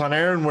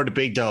 Clonairon were the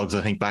big dogs,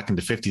 I think, back in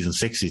the 50s and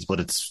 60s, but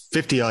it's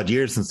 50 odd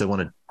years since they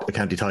won a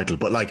county title.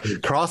 But like,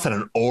 Cross had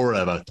an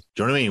aura about them.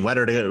 Do you know what I mean?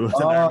 Whether it was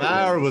an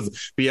Armagh or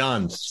was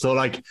beyond. So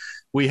like,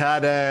 we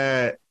had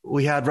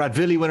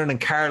Radvilli winning in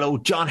Carlow,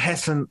 John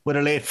Heston with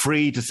a late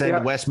free to send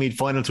the Westmeath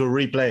final to a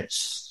replay.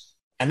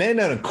 And then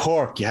down in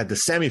Cork, you had the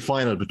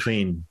semi-final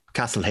between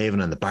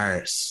Castlehaven and the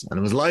Bars. And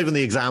it was live on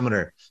the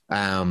Examiner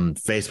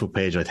Facebook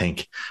page, I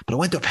think. But it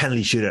went to a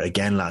penalty shootout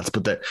again, lads.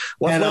 But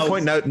what's worth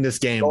pointing out in this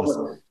game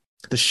was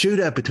the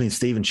shootout between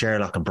Stephen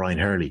Sherlock and Brian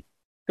Hurley.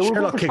 They were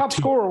going for top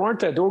scorer, weren't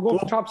they? They were going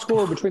for top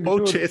scorer between the two.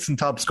 Both chits and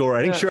top scorer.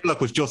 I think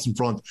Sherlock was just in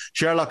front.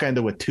 Sherlock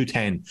ended with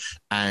 210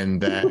 and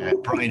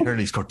Brian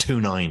Hurley scored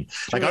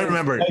 2-9. Like, I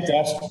remember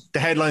the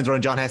headlines were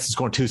on John Heston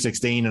scoring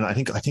 216, and I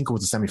think it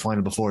was a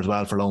semi-final before as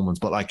well for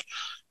Lomans. But like,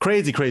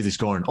 crazy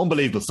scoring.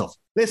 Unbelievable stuff.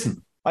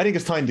 Listen, I think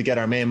it's time to get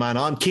our main man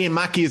on. Cian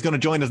Mackey is going to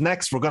join us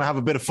next. We're going to have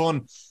a bit of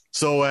fun.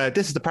 So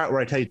this is the part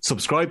where I tell you to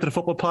subscribe to the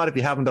Football Pod if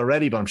you haven't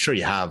already, but I'm sure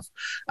you have.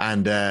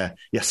 And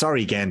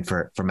sorry again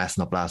for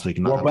messing up last week.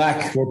 We're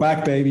back. We're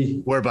back,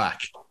 baby. We're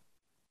back.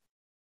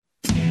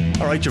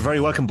 All right, you're very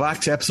welcome back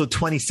to episode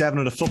 27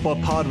 of the Football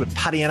Pod with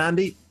Paddy and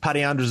Andy.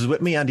 Paddy Andrews is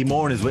with me, Andy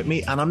Moran is with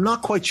me, and I'm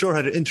not quite sure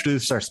how to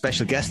introduce our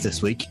special guest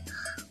this week.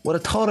 Well, I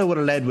thought I would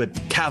have led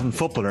with Cavan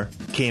footballer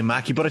Cian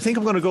Mackey, but I think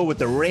I'm going to go with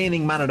the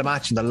reigning man of the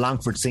match in the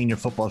Longford Senior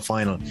Football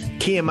Final.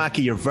 Cian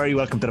Mackey, you're very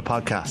welcome to the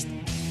podcast.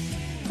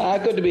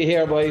 Good to be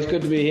here, boys.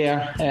 Good to be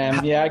here.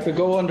 I could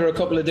go under a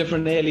couple of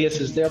different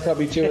aliases. They're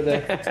probably two of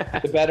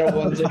the better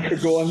ones I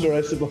could go under,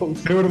 I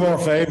suppose. Two of the more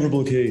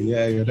favourable, Cian.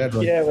 Yeah, you're dead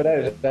right. Yeah,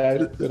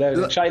 without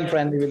it.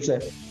 Child-friendly, we'll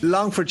say.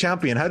 Longford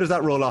champion, how does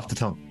that roll off the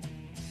tongue?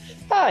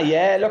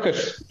 Look,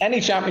 at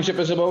any championship,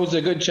 I suppose, is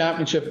a good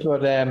championship,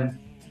 but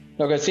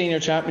look, a senior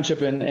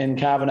championship in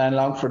Cavan and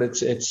Longford,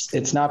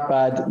 it's not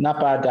bad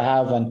to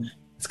have, and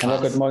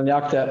look at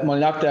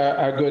Mullinachta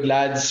are good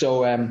lads,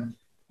 so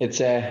it's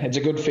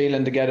a good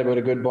feeling to get about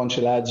a good bunch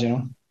of lads, you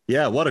know.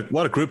 Yeah, what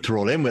a group to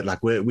roll in with.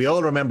 Like we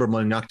all remember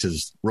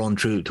Mullinachta's run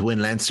through to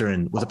win Leinster,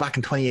 and was it back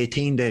in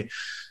 2018? The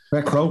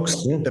Beck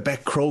Crokes, yeah. The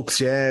Beck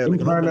Crokes, yeah. In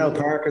Parnell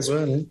Park as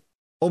well, yeah.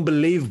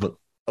 Unbelievable.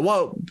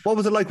 What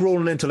was it like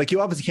rolling into? Like, you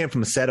obviously came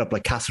from a setup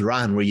like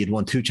Castleran where you'd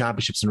won 2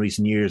 championships in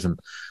recent years, and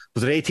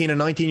was it 18 and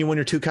 19 you won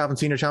your 2 Cavan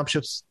senior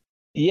championships?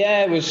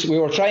 Yeah, it was. We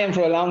were trying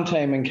for a long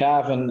time in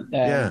Cavan.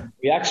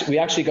 We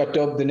actually got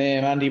dubbed the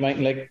name. Andy might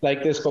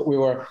like this, but we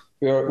were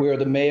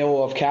the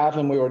Mayo of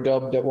Cavan. We were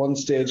dubbed at one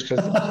stage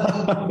because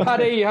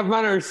Paddy, you have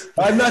manners.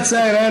 I'm not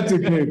saying that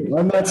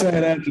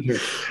to you.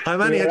 How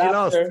many had you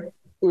lost?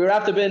 We were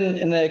after being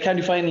in the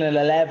county final in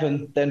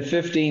 11, then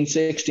 15,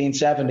 16,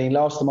 17,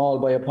 lost them all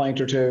by a point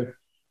or two.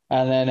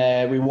 And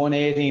then we won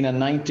 18 and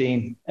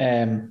 19.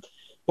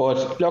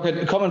 But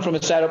look, coming from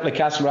a setup like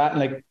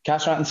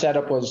Castleratton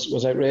setup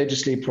was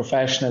outrageously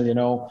professional, you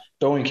know.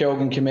 Donny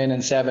Keoghan came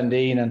in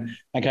 17 and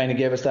kind of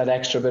gave us that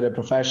extra bit of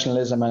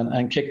professionalism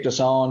and kicked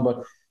us on.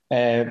 But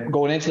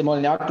going into the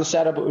Mullinachta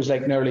setup, it was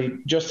like nearly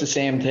just the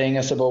same thing,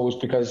 I suppose,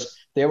 because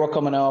they were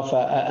coming off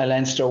a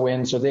Leinster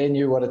win, so they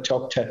knew what it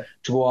took to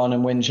go on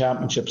and win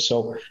championships.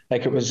 So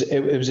like it was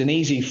an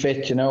easy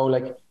fit, you know.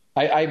 Like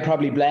I'm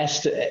probably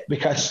blessed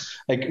because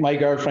like my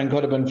girlfriend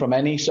could have been from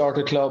any sort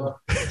of club,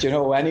 you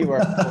know,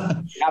 anywhere.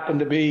 Happened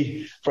to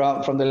be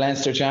from the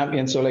Leinster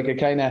champion, so like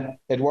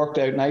it worked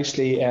out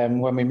nicely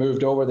when we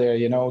moved over there,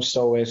 you know.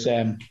 So it's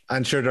and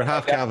sure, they're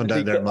half Cavan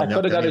down there. I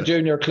could have got a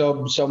junior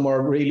club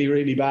somewhere really,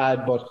 really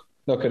bad, but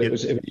look, it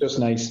was just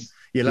nice.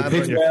 You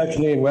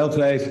landed well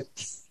played.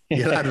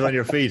 You landed on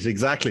your feet,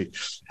 exactly.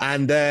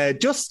 And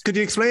just could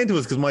you explain to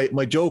us, because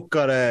my joke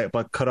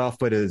got cut off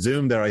by the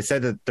Zoom there. I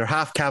said that they're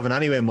half Cavan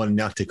anyway in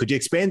Mullinachta. Could you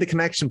explain the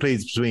connection,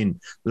 please, between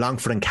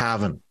Longford and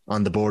Cavan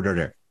on the border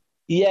there?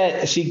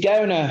 Yeah, see,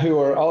 Gowna, who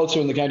are also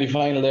in the county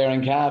final there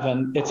in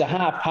Cavan, it's a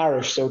half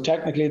parish, so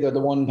technically they're the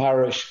one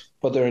parish,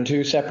 but they're in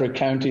 2 separate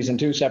counties and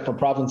 2 separate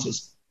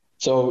provinces.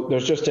 So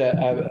there's just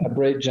a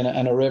bridge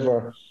and a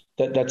river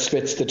that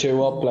splits the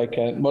 2 up. Like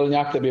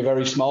Mullinachta would be a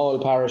very small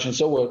parish, and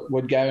so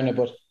would Gowna,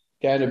 but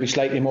Gowna would be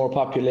slightly more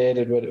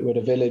populated with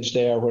a village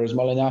there, whereas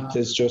Mullinachta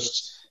is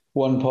just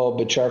one pub,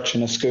 a church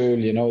and a school,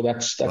 you know.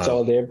 That's wow.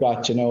 All they've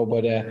got, you know.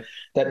 But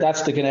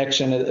that's the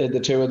connection, the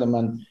 2 of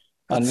them.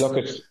 And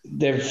look,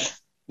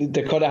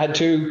 they could have had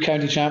 2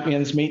 county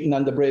champions meeting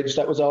on the bridge.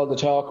 That was all the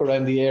talk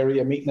around the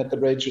area, meeting at the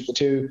bridge with the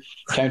 2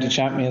 county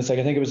champions. Like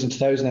I think it was in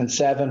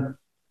 2007,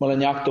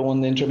 Mullinachta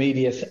won the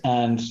intermediate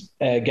and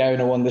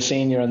Gowna won the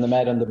senior, and they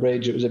met on the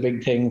bridge. It was a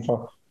big thing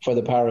for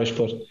the parish,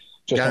 but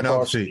just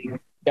unfortunately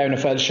Gowna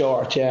fell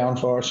short,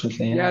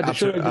 unfortunately. Yeah, they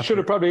should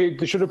have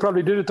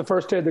probably did it the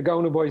first day, the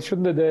Gowna boys,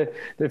 shouldn't they?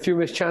 The few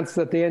missed chances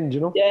at the end, you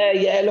know.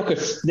 Yeah. Look,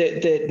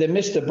 they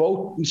missed the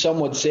boat,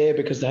 some would say,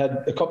 because they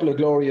had a couple of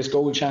glorious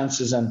goal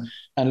chances, and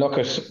look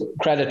at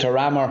credit to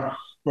Rammer.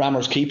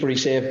 Rammer's keeper, he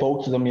saved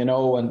both of them, you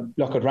know. And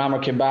look at Rammer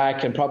came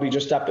back and probably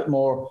just that bit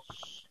more.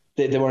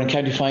 They were in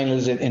county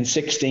finals in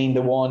 16, they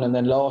won, and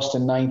then lost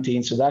in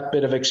 19. So that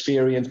bit of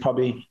experience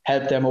probably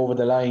helped them over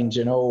the lines,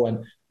 you know,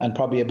 and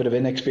probably a bit of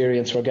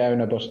inexperience for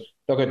Gowna. But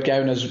look at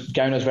Gowna's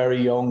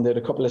very young. They had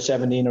a couple of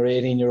 17 or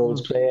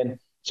 18-year-olds playing.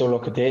 So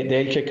look,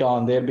 they'll kick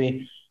on.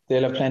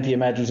 They'll have plenty of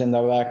medals in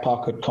their back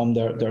pocket come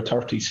their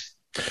 30s.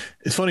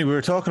 It's funny, we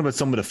were talking about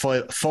some of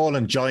the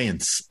fallen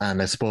giants, and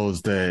I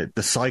suppose the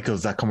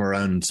cycles that come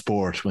around in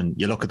sport when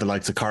you look at the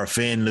likes of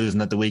Carfin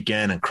losing at the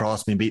weekend and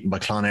Cross being beaten by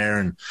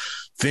Clonera and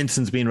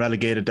Vincent's being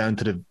relegated down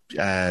to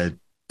the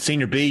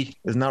Senior B,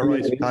 isn't that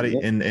right, Paddy,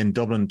 in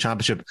Dublin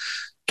Championship.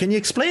 Can you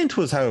explain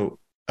to us how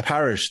a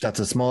parish that's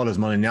as small as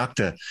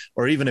Mullinachta,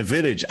 or even a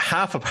village,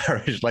 half a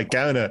parish like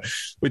Gowna,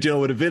 with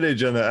a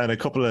village and a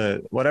couple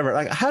of whatever,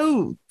 like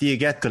how do you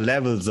get the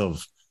levels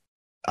of,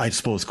 I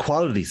suppose,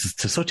 qualities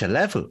to such a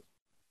level?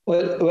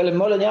 Well, in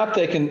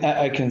Mullinachta,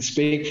 I can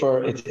speak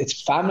for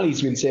its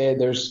families. We'll say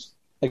there's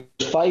like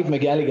 5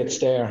 McGilligans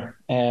there,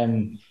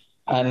 and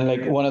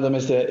like one of them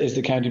is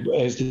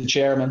the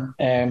chairman.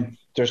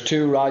 There's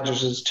 2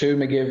 Rogerses, 2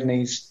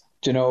 McGivneys,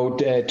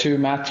 two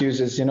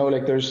Matthewses,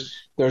 like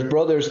there's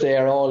brothers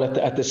there all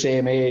at the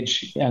same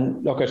age.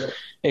 And look,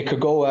 it could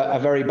go a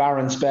very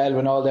barren spell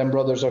when all them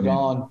brothers are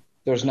gone.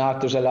 There's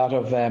not a lot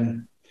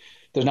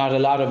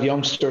of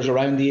youngsters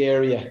around the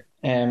area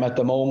at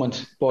the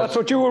moment. But that's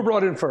what you were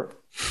brought in for.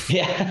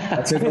 Yeah,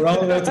 that's it. We're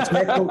rolling out the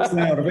checkbooks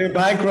now. They're being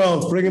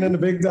bankrolls, bringing in the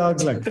big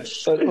dogs. Like,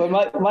 well,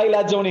 my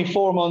lad's only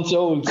 4 months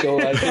old, so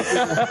I think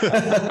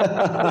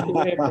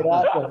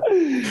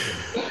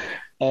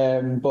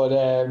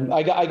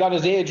I got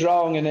his age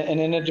wrong in an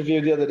interview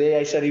the other day.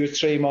 I said he was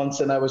 3 months,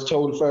 and I was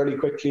told fairly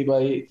quickly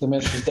by the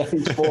missus that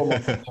he's 4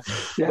 months.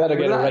 Better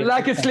get it right.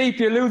 Lack of sleep,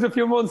 you lose a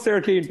few months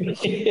there, Cian.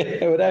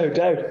 Yeah, without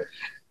doubt.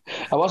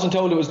 I wasn't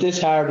told it was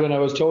this hard when I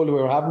was told we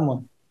were having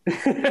one.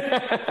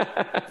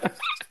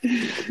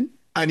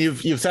 And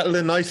you've settled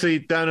in nicely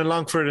down in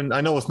Longford, and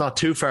I know it's not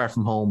too far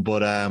from home,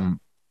 but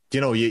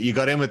you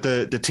got in with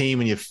the team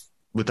and you've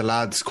with the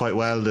lads quite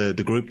well, the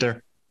group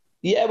there.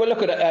 Yeah, well,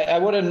 look, I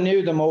would have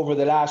knew them over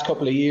the last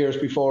couple of years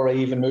before I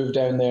even moved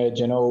down there.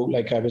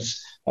 Like I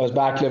was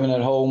back living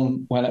at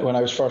home when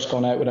I was first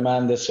going out with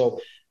Amanda, so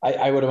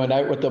I would have went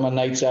out with them on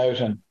nights out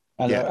and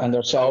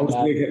they're so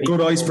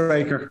good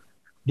icebreaker.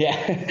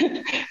 Yeah,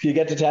 you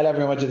get to tell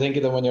everyone what you think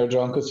of them when you're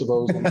drunk, I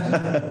suppose.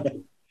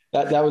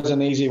 That was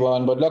an easy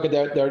one, but look,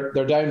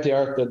 they're down to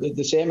earth. They're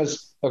the same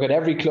as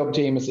every club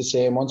team is the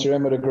same. Once you're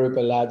in with a group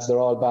of lads, they're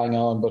all bang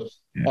on. But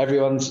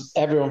everyone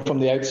from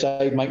the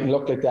outside mightn't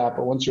look like that,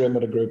 but once you're in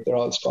with a group, they're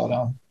all spot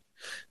on.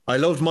 I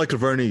loved Michael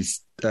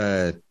Verney's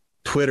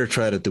Twitter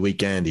thread at the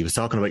weekend. He was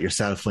talking about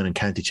yourself winning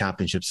county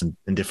championships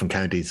in different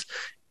counties.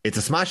 It's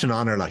a smashing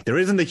honour. Like, there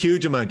isn't a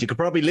huge amount. You could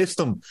probably list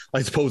them,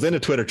 I suppose, in a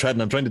Twitter thread,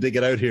 and I'm trying to dig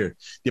it out here,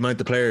 the amount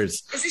of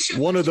players.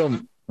 One of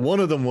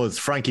them was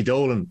Frankie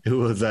Dolan, who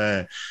was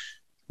man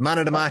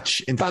of the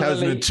match in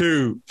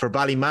 2002 for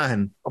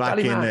Ballymahan back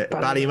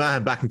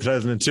in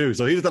 2002.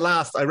 So he was the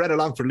last. I read a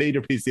Longford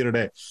leader piece the other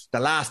day. The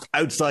last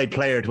outside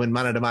player to win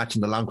man of the match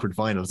in the Longford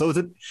final. So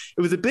it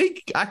was a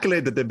big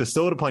accolade that they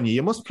bestowed upon you.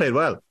 You must have played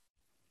well.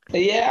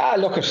 Yeah,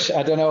 look,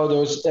 I don't know. There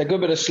was a good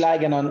bit of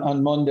slagging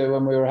on Monday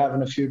when we were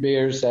having a few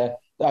beers. I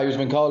was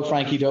been called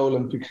Frankie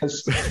Dolan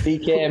because he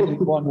came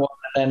 1-1 and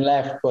then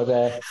left.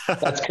 But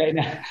that's kind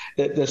of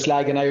the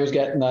slagging I was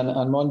getting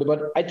on Monday.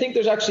 But I think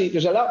there's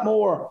a lot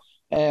more.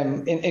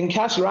 In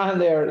Castlereagh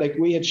there, like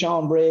we had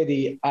Sean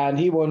Brady and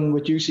he won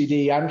with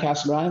UCD and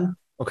Castlereagh.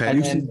 Okay,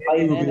 and UCD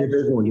would be a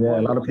big one. Yeah,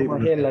 a lot of people.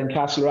 Hill and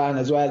Castlereagh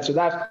as well. So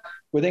that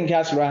within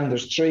Castlereagh,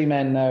 there's 3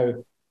 men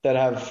now that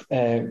have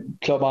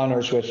club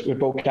honours with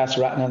both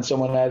Castlereagh and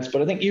someone else.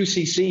 But I think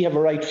UCC have a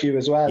right few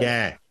as well.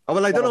 Yeah. Oh,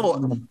 well, I don't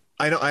know.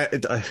 I know.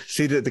 I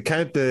see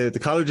the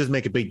colleges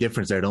make a big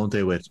difference there, don't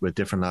they? With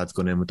different lads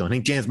going in with them. I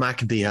think James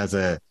McEntee has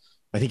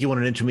I think he won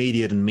an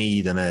intermediate in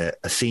Meath and a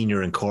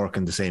senior in Cork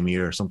in the same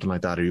year, or something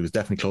like that. Or he was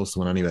definitely close to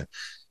one anyway.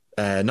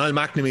 Niall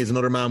McNamee is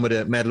another man with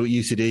a medal at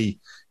UCD.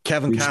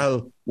 Kevin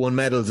Cahill won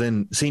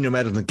senior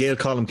medals in Gael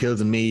Column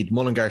Kills in Meath,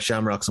 Mullingar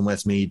Shamrocks in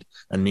Westmeath,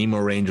 and Nemo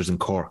Rangers in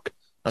Cork.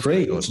 That's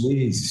great. Good.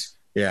 Jeez.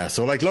 Yeah,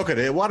 so look at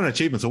it. What an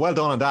achievement. So well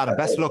done on that. And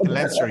best of luck in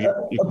Leinster.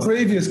 A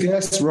previous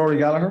guest, Rory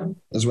Gallagher,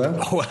 as well.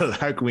 Oh, well,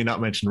 how can we not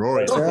mention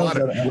Rory?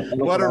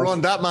 What a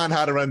run that man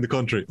had around the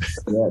country.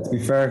 Yeah, to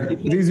be fair.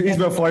 He's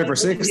about 5 or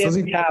 6, does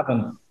he?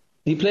 Cavan.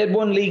 He played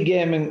one league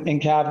game in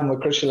Cavan with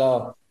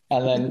Crishallaw,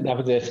 and then that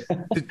was it.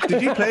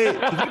 Did you play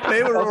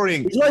with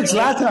Rory? He's like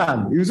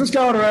Zlatan. He was just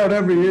going around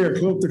every year,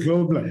 club to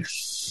club. Like.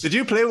 Did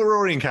you play with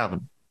Rory in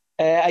Cavan?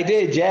 I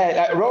did,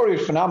 yeah. Rory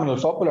was a phenomenal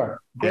footballer.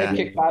 Great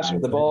kick passer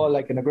with the ball,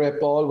 and a great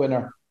ball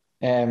winner.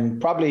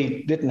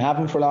 Probably didn't have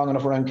him for long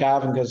enough around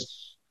Cavan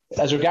because,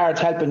 as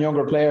regards helping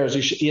younger players,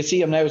 you see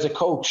him now as a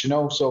coach,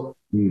 So,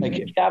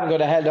 if Cavan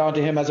could have held on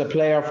to him as a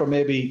player for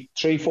maybe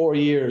 3-4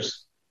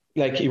 years,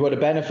 he would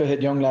have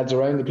benefited young lads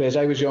around the place.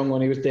 I was young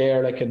when he was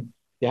there, and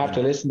you have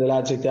to listen to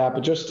lads like that.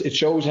 But just it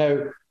shows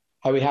how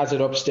he has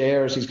it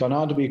upstairs. He's gone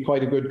on to be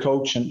quite a good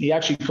coach, and he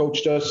actually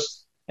coached us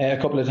a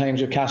couple of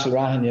times with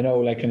Castlereagh,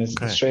 and his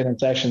training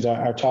sessions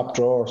are top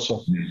drawer.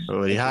 So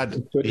he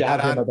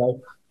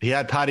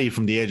had Paddy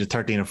from the age of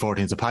 13 or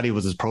 14. So Paddy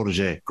was his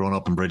protege growing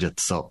up in Bridget.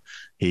 So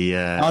he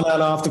on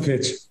and off the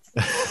pitch,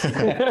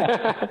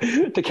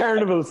 the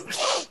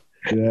carnivals.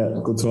 Yeah,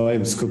 good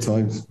times.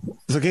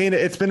 So Cian,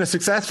 it's been a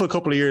successful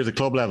couple of years at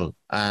club level.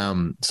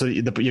 So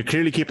you're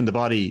clearly keeping the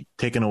body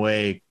ticking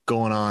away,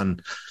 going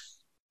on.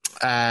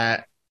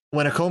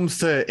 When it comes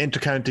to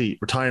intercounty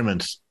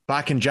retirement.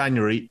 Back in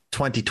January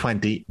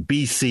 2020,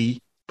 BC,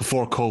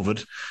 before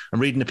COVID, I'm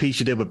reading a piece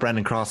you did with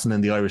Brendan Crossan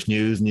in the Irish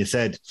News, and you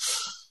said,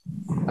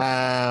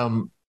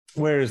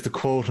 where is the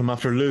quote? I'm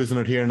after losing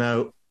it here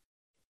now.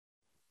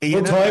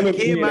 Cian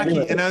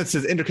Mackey announced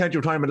his intercounty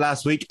retirement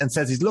last week and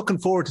says he's looking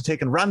forward to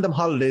taking random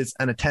holidays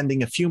and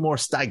attending a few more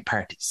stag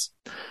parties.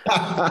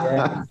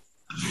 Yeah.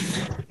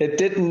 It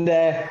didn't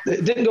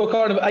go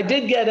according.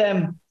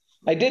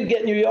 I did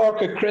get New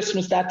York at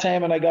Christmas that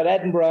time, and I got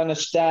Edinburgh on a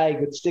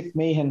stag with Stick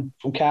Meehan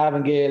from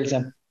Cavan Gales,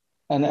 and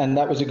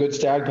that was a good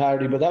stag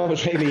party. But that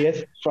was really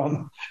it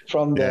from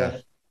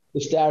the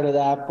start of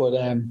that. But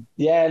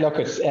look,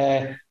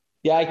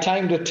 Yeah, I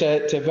timed it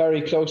to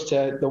very close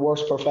to the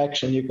worst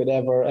perfection you could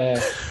ever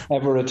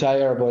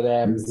retire. But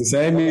it's the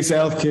same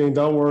myself, Cian.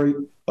 Don't worry.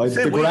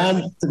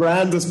 The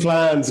grandest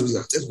plans was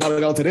got to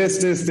go to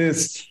this,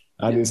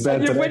 and you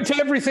went to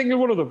every single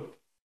one of them.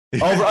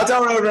 That's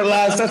only over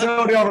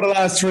the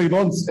last 3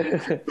 months.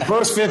 The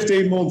first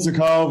 15 months of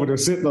COVID, they're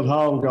sitting at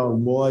home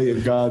going, "Boy,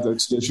 God, I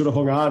should have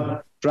hung on,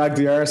 dragged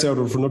the arse out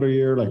of it for another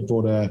year."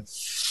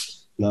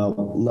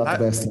 No, not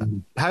the best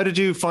time. How did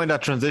you find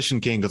that transition,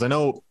 King? Because I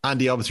know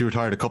Andy obviously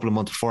retired a couple of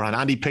months beforehand.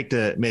 Andy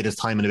made his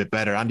timing a bit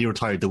better. Andy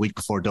retired the week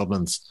before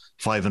Dublin's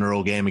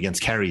 5-in-a-row game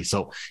against Kerry,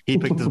 so he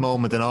picked his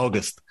moment in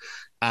August.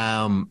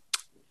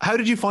 How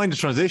did you find the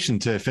transition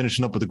to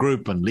finishing up with the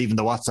group and leaving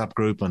the WhatsApp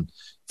group and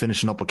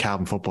finishing up with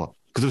Cavan football?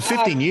 Because it was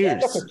 15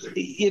 years. Look,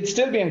 you'd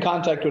still be in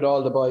contact with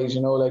all the boys,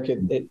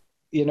 within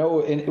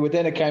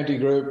a county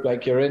group,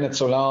 like you're in it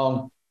so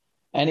long.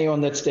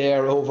 Anyone that's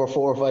there over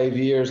 4 or 5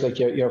 years, like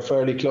you're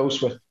fairly close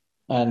with,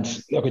 and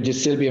look, you'd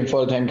still be in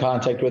full-time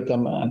contact with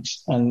them, and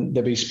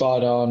they'd be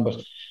spot on.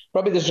 But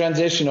probably the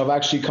transition of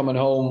actually coming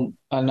home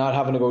and not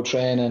having to go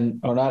training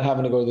or not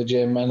having to go to the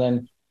gym, and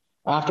then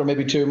after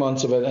maybe 2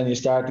 months of it, and you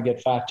start to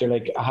get fat, you're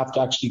like, I have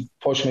to actually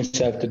push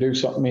myself to do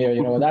something here.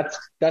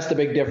 That's the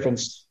big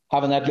difference.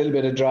 Having that little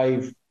bit of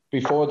drive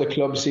before the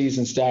club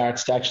season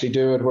starts to actually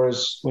do it.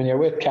 Whereas when you're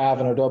with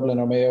Cavan or Dublin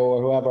or Mayo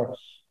or whoever,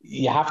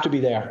 you have to be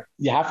there.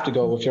 You have to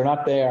go. If you're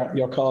not there,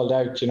 you're called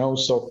out.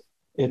 So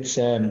it's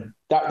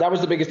that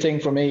was the biggest thing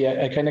for me.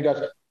 I kind of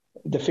got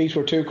the feet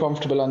were too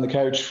comfortable on the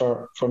couch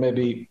for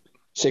maybe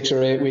 6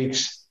 or 8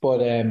 weeks,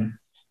 but.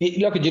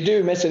 Look, you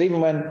do miss it,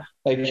 even when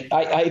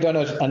I done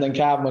it and then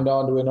Cavan went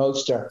on to win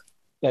Ulster.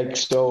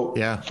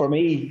 For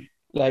me,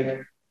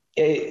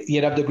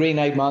 you'd have the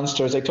green-eyed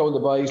monsters. I told the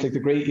boys,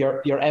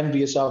 you're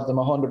envious of them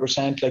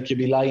 100%. Like, you'd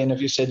be lying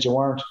if you said you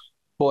weren't.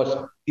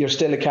 But you're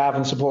still a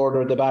Cavan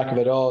supporter at the back of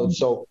it all.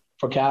 So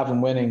for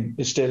Cavan, winning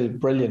is still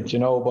brilliant,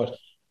 But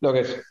look,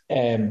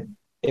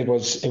 it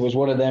was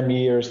one of them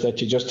years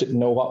that you just didn't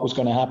know what was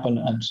going to happen,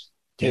 and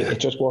it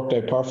just worked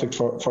out perfect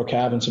for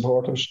Cavan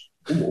supporters.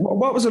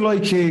 What was it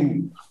like,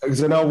 Cian?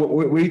 Because I know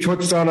we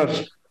touched on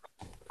it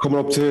coming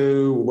up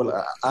to,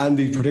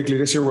 Andy, particularly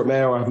this year with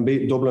Mayo, having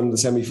beaten Dublin in the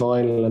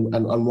semi-final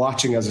and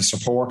watching as a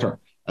supporter.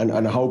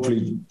 And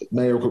hopefully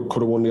Mayo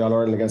could have won the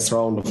All-Ireland against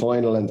Tyrone in the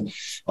final. And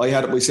I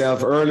had it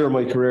myself earlier in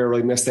my career.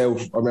 I missed out.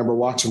 I remember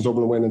watching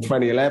Dublin win in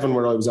 2011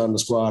 where I was on the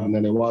squad and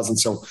then it wasn't.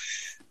 So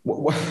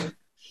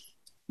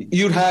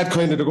you'd had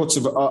kind of the guts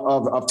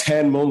of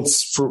 10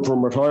 months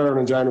from retiring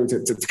in January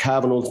to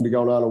Cavan ultimately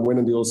going on and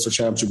winning the Ulster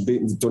Championship,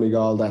 beating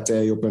Donegal that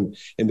day up in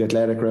the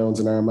athletic grounds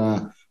in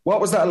Armagh. What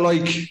was that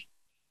like?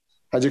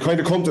 Had you kind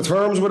of come to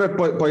terms with it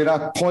by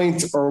that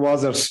point, or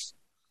was it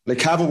like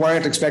Cavan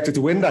weren't expected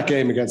to win that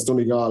game against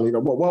Donegal?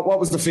 What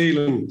was the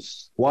feeling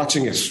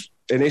watching it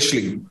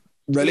initially?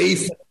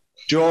 Relief,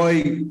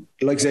 joy,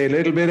 say a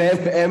little bit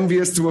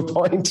envious to a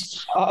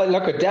point.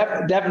 Look,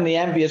 definitely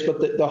envious.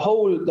 But the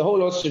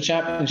whole Ulster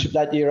Championship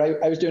that year,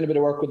 I was doing a bit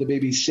of work with the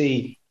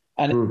BBC,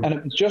 and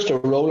it was just a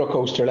roller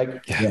coaster.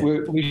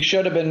 We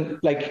should have been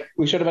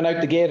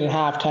out the gate at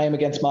half time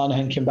against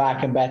Monaghan, came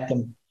back and bet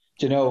them.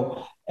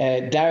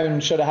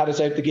 Down should have had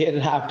us out the gate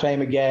at half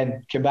time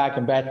again, came back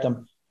and bet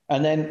them,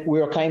 and then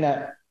we were kind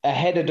of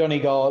ahead of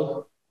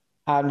Donegal,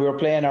 and we were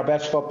playing our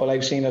best football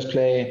I've seen us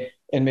play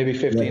in maybe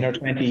 15 or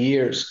 20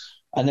 years.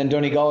 And then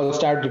Donegal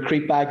started to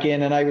creep back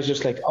in, and I was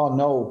just like, oh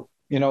no,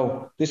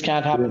 this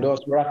can't happen to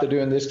us. We're after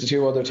doing this to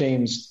 2 other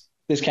teams.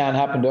 This can't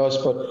happen to us.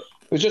 But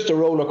it was just a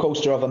roller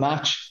coaster of a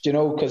match,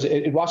 because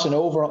it wasn't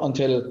over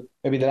until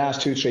maybe the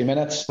last 2-3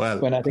 minutes. Well,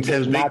 when I think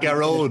until Big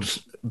Garrod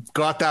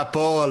got that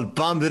ball,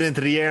 bombed it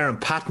into the air,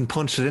 and Patton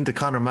punched it into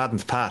Conor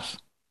Madden's pat.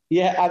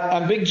 Yeah,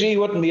 and Big G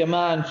wouldn't be a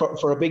man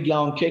for a big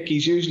long kick.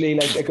 He's usually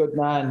like a good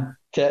man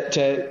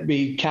to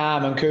be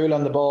calm and cool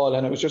on the ball,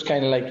 and it was just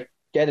kind of like,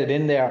 get it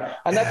in there.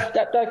 And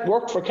that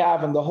worked for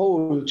Cavan the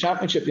whole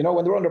championship. When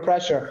they were under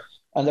pressure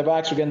and their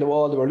backs were against the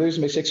wall, they were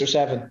losing by 6 or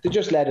 7. They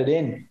just let it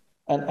in.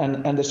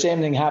 And the same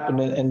thing happened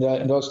in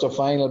the Ulster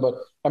final. But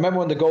I remember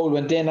when the goal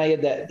went in, I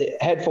had the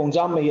headphones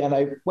on me and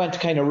I went to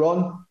kind of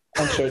run.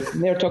 And sure,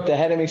 near took the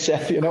head of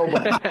myself, But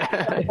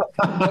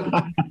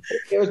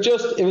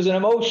it was an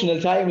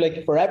emotional time,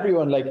 for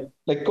everyone.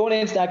 Like going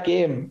into that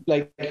game,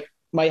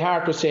 my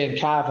heart was saying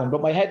Cavan,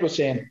 but my head was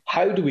saying,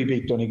 how do we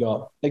beat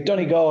Donegal?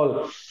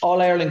 Donegal,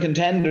 All-Ireland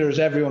contenders,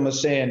 everyone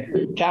was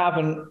saying.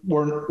 Cavan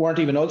weren't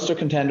even Ulster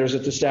contenders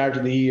at the start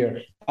of the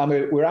year. And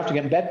we were after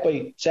getting bet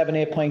by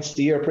 7-8 points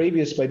the year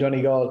previous by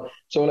Donegal.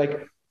 So,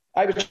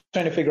 I was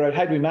trying to figure out,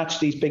 how do we match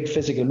these big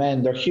physical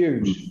men? They're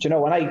huge, and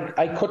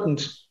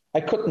I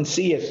couldn't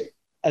see it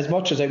as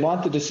much as I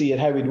wanted to see it,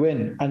 how we'd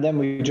win. And then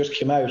we just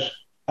came out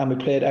and we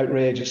played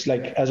outrageous.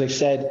 As I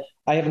said,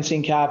 I haven't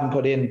seen Cavan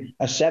put in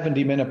a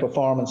 70-minute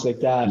performance like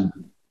that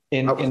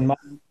in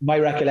my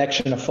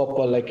recollection of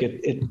football.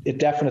 It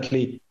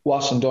definitely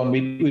wasn't done.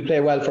 We play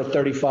well for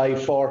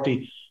 35,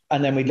 40,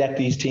 and then we let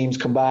these teams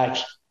come back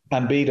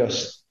and beat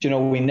us.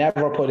 We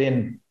never put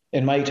in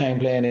my time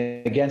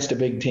playing against a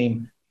big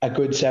team, a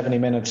good 70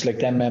 minutes like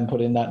them men put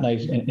in that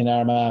night in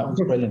Armagh. It was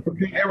brilliant.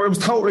 It was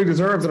totally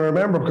deserved, and I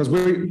remember because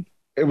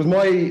it was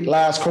my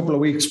last couple of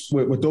weeks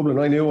with Dublin.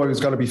 I knew I was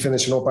going to be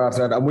finishing up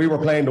after that, and we were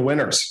playing the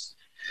winners.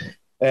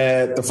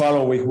 The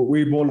following week,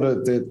 we won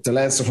the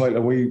Leinster title,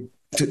 and we,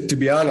 to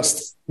be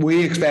honest,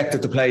 we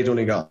expected to play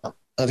Donegal.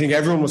 I think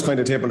everyone was kind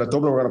of tipping that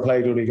Dublin were going to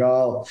play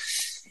Donegal.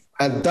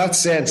 And that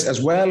sense,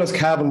 as well as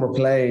Cavan were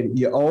playing,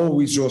 you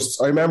always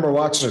I remember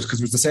watching it because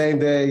it was the same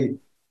day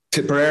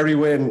Tipperary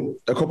win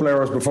a couple of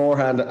hours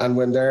beforehand and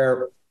when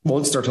their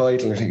Munster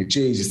title, and I think,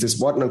 Jesus,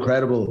 what an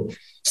incredible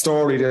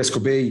story this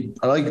could be.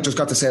 And I just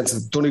got the sense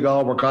that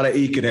Donegal were going to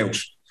eke it out.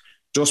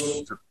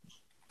 Just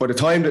by the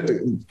time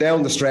that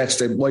down the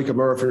stretch, Michael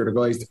Murphy or the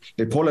guys,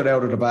 they pull it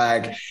out of the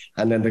bag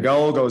and then the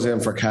goal goes in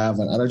for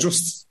Cavan. And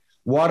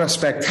what a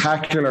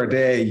spectacular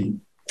day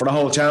for the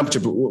whole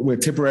championship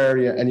with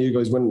Tipperary and you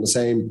guys winning the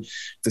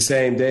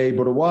same day.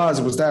 But it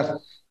was that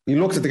you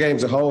looked at the game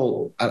as a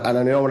whole, and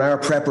I know in our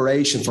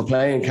preparation for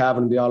playing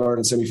Cavan in the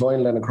All-Ireland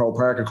semi-final then in Croke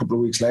Park a couple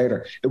of weeks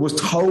later, it was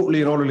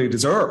totally and utterly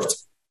deserved.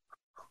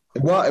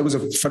 It was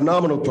a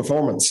phenomenal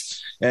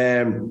performance.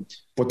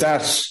 But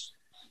that,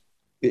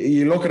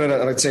 you look at it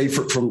and I'd say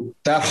from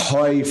that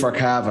high for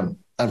Cavan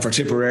and for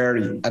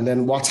Tipperary and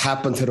then what's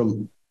happened to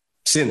them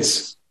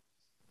since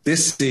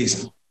this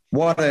season.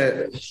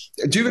 Do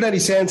you have any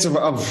sense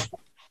of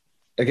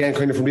again,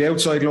 kind of from the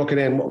outside looking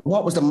in,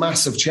 what was the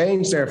massive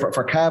change there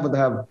for Cavan to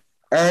have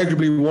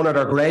arguably one of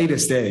their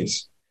greatest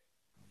days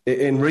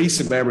in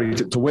recent memory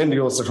to win the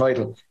Ulster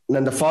title, and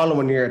then the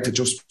following year to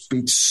just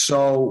be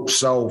so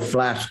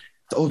flat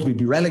to ultimately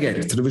be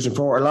relegated to Division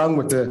 4 along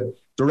with the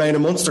reign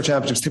of Munster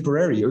champions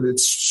Tipperary?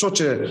 It's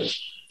such a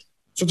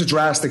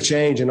drastic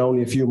change in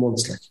only a few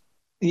months. Like,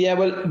 yeah,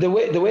 well, the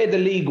way the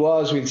league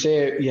was, we'd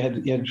say you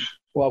had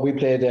we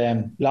played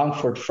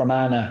Longford,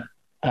 Fermanagh,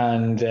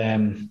 and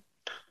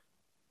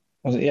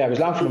it was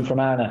Longford and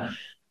Fermanagh,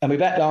 and we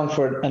bet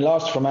Longford and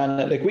lost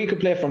Fermanagh. Like, we could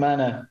play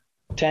Fermanagh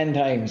 10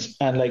 times,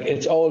 and like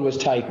it's always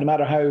tight, no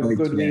matter how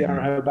good we are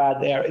or how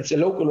bad they are. It's a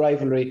local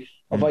rivalry,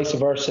 or vice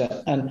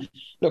versa. And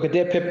look,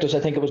 they pipped us. I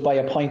think it was by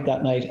a point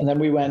that night, and then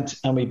we went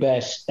and we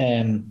bet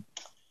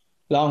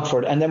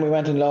Longford, and then we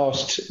went and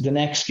lost the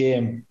next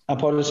game and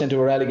put us into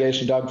a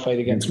relegation dogfight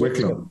against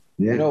Wicklow.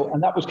 Yeah.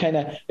 And that was kind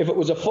of, if it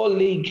was a full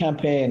league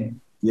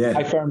campaign,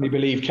 I firmly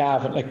believe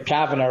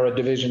Cavan are a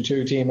Division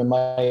 2 team in my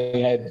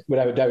head,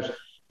 without a doubt.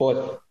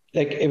 But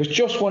like, it was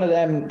just one of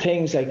them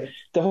things, like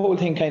the whole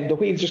thing the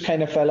wheels just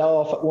kind of fell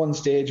off at one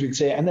stage, we'd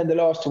say, and then they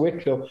lost to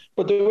Wicklow.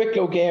 But the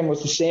Wicklow game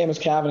was the same as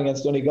Cavan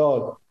against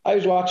Donegal. I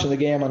was watching the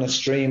game on a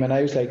stream and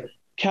I was like,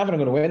 Cavan are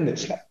going to win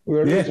this. We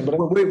were losing,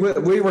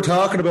 but we were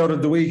talking about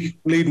it the week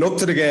leading up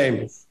to the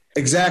game.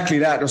 Exactly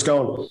that.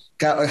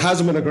 It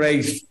hasn't been a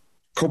great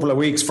couple of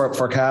weeks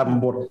for Cavan,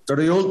 but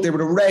they were the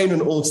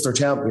reigning Ulster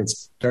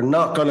champions. They're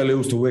not going to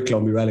lose to Wicklow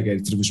and be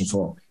relegated to Division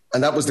 4.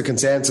 And that was the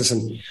consensus,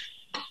 and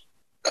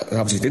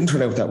obviously it didn't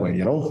turn out that way,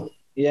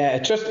 Yeah,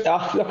 it just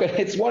look,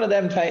 it's one of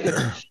them times.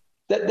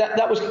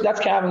 That's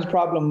Cavan's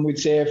problem, we'd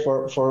say,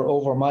 for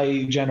over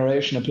my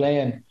generation of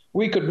playing.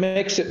 We could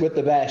mix it with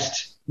the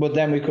best, but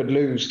then we could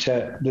lose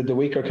to the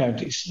weaker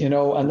counties,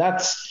 and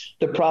that's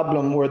the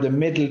problem where the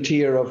middle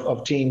tier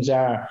of teams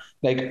are.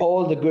 Like,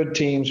 all the good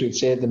teams, we'd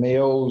say, the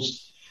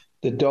Mayos,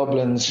 the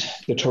Dublins,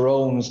 the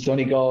Tyrones,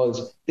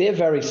 Donegals, they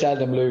very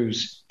seldom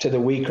lose to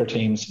the weaker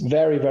teams.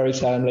 Very, very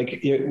seldom,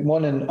 like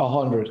 1 in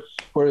 100.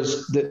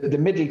 Whereas the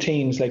middle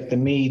teams, like the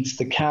Meads,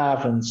 the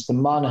Cavans, the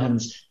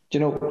Monaghan's,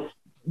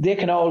 they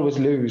can always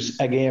lose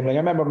a game. Like, I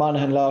remember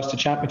Monaghan lost a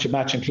championship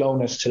match in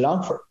Clones to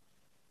Longford.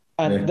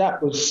 And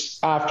that was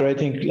after, I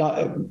think,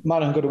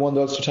 Monaghan could have won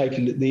the Ulster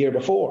title the year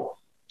before.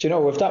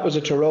 If that was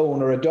a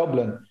Tyrone or a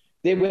Dublin,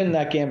 they win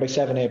that game by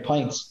 7-8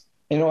 points.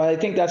 I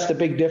think that's the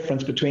big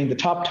difference between the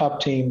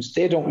top teams.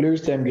 They don't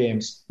lose them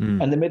games,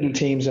 and the middle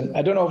teams. And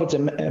I don't know if it's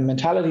a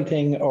mentality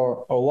thing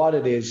or what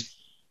it is,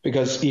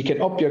 because you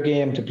can up your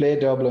game to play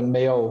Dublin,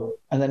 Mayo,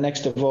 and then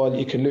next of all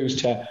you can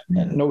lose to,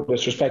 no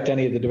disrespect to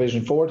any of the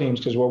Division 4 teams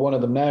because we're one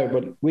of them now,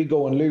 but we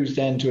go and lose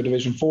then to a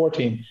Division 4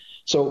 team.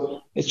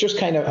 So it's just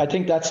kind of, I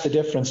think that's the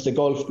difference, the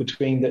gulf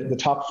between the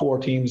top 4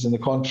 teams in the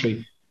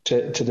country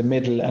to the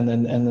middle and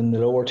then the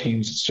lower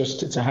teams.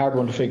 It's a hard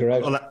one to figure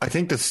out. Well, I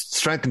think the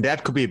strength and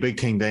depth could be a big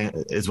thing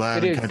then as well.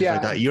 It is, like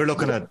that. You're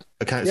looking at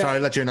sorry, I'll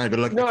let you know, but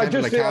look, no, I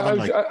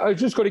was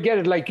just going to get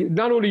it. Like,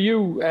 not only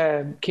you,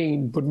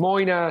 Cian, but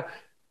Moyna,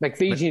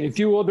 McVeety, and a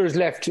few others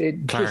left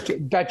just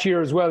that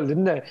year as well,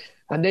 didn't they?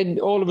 And then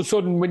all of a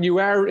sudden, when you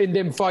are in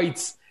them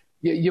fights,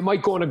 you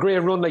might go on a great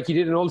run like you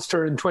did in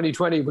Ulster in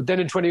 2020, but then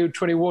in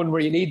 2021,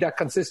 where you need that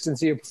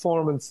consistency of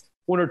performance,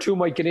 1 or 2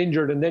 might get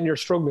injured, and then you're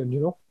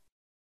struggling,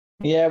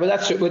 Yeah, but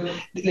that's it.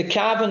 The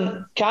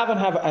Cavan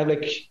have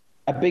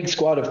a big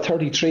squad of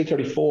 33,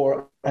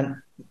 34, and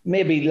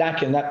maybe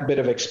lacking that bit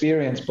of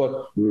experience,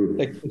 but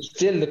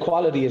still the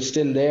quality is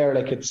still there.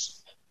 Like,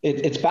 it's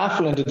it's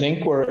baffling to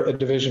think we're a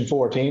Division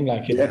 4 team.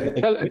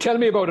 Tell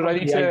me about it. I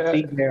need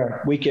to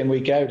there week in,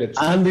 week out.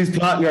 Andy's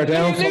plotting your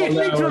downfall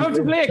now.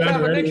 To play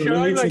next year.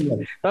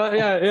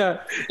 I'm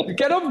like,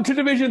 get up to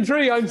Division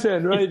 3. I'm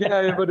saying, right?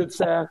 Yeah, but it's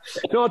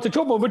it's a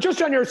tough one. But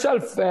just on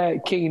yourself,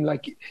 Cian,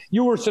 like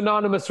you were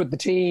synonymous with the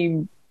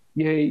team.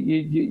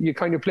 You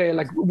kind of play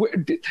like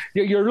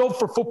your love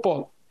for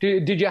football.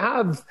 Did you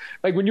have,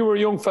 like, when you were a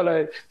young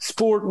fella,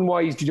 sporting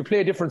wise, did you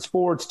play different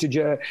sports? Did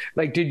you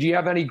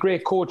have any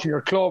great coach in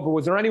your club, or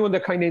was there anyone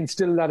that kind of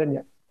instilled that in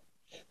you?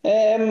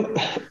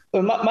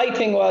 My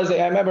thing was,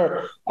 I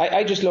remember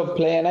I just loved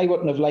playing. I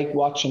wouldn't have liked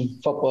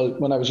watching football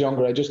when I was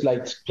younger. I just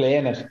liked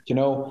playing it,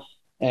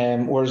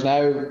 whereas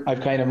now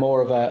I've kind of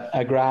more of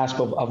a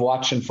grasp of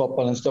watching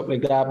football and stuff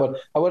like that. But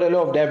I would have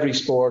loved every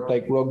sport,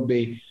 like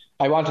rugby.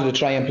 I wanted to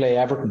try and play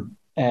Everton.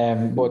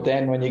 But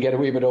then when you get a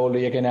wee bit older,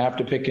 you're going to have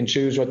to pick and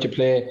choose what you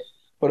play.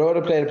 But I would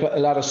have played a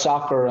lot of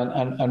soccer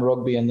and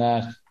rugby and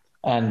that.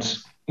 And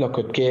look,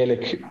 at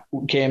Gaelic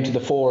came to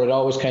the fore. It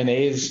always kind of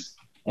is.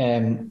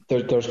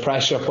 There's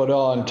pressure put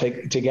on to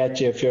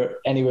get you, if you're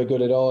anywhere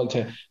good at all,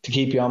 to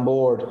keep you on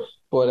board.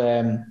 But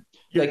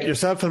like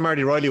yourself and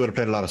Marty Riley would have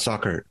played a lot of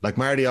soccer. Like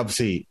Marty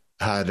obviously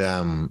had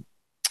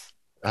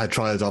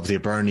trials obviously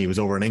at Burnley. He was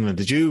over in England.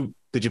 Did you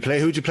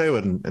play? Who'd you play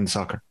with in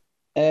soccer?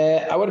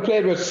 I would have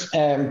played with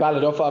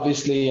Ballyduff,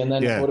 obviously, and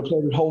then I would have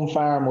played with Home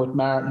Farm with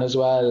Martin as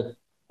well,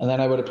 and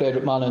then I would have played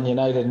with Monaghan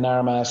United in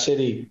Armagh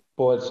City.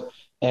 But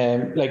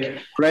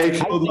great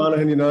club,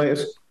 Monaghan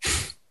United.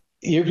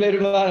 You played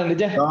with Monaghan,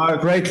 did you? Oh,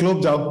 great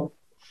club, though.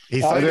 He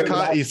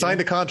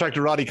signed a contract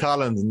with Roddy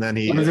Collins, and then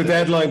it was a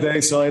deadline day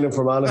signing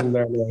for Monaghan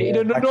there. He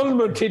did an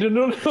annulment.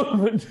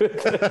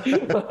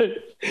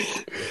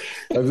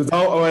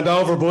 I went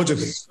over budget.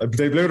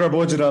 They blew their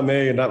budget on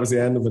me, and that was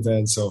the end of it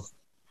then. So.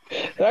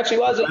 There actually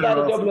was a lot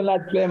of Dublin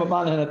lads playing with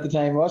Monaghan at the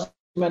time. There wasn't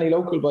many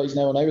local boys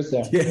now when I was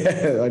there.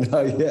 Yeah, I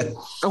know, yeah.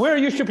 And where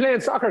used to play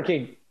in soccer,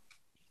 Cian?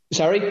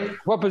 Sorry?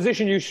 What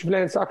position you used to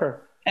play in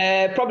soccer?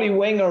 Probably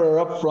winger or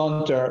up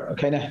front, or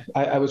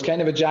I was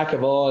kind of a jack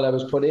of all. I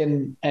was put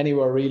in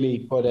anywhere really.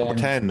 But number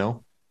 10,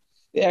 no?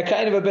 Yeah,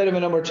 kind of a bit of a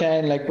number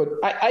 10. But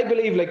I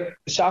believe like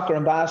soccer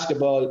and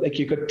basketball, like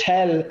you could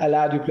tell a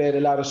lad who played a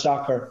lot of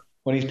soccer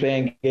when he's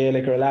playing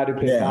Gaelic, or a lad who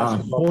played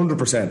basketball.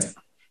 100%.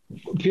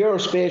 Pure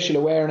spatial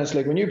awareness.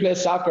 Like when you play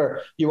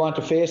soccer, you want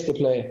to face the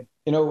play.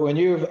 When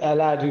you've a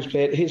lad who's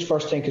played, his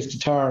first thing is to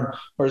turn.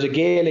 Whereas a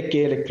Gaelic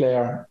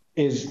player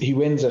he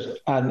wins it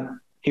and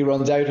he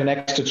runs out an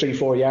extra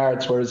 3-4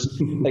 yards.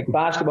 Whereas like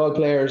basketball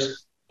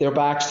players, their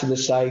backs to the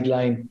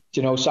sideline.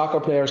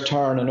 Soccer players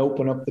turn and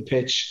open up the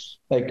pitch.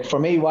 Like for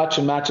me,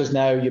 watching matches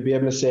now, you'll be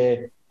able to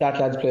say that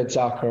lad's played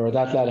soccer or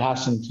that lad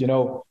hasn't.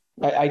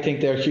 I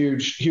think they're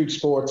huge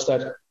sports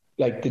that,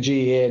 like, the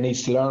GAA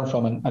needs to learn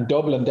from, and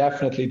Dublin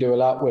definitely do a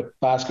lot with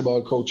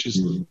basketball coaches,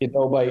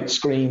 by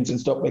screens and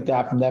stuff like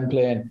that from them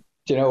playing.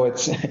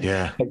 It's like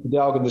the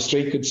dog in the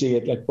street could see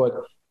it,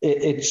 but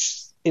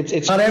it's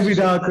not every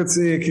dog could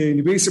see it, Cian.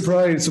 You'd be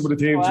surprised some of the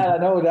teams. Well, I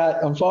know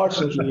that,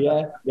 unfortunately,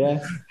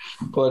 yeah.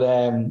 But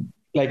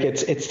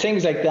it's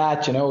things like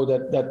that,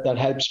 that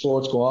help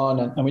sports go on.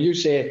 And when you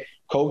say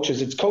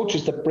coaches, it's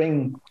coaches that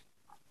bring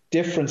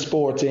different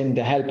sports in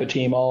to help a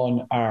team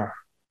on are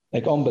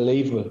like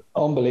unbelievable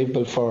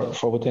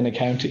for within a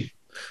county.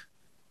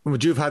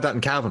 Would you have had that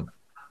in Cavan?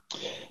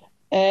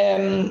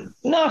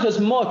 Not as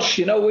much.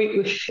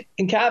 We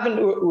in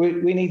Cavan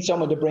we need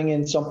someone to bring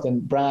in something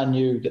brand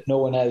new that no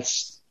one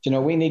else.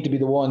 We need to be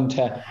the one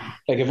to,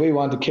 like, if we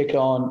want to kick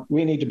on,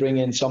 we need to bring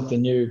in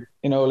something new.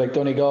 Like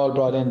Donegal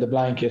brought in the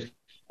blanket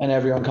and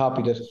everyone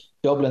copied it.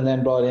 Dublin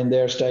then brought in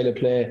their style of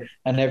play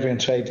and everyone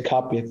tried to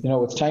copy it.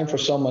 It's time for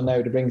someone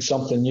now to bring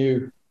something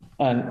new.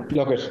 And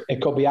look,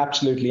 it could be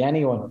absolutely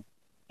anyone.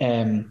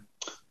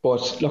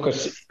 But look,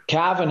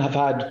 Cavan have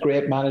had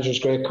great managers,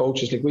 great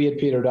coaches. Like we had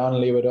Peter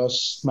Donnelly with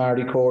us,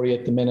 Marty Corey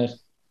at the minute.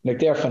 Like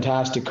they're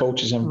fantastic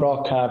coaches and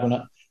brought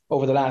Cavan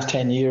over the last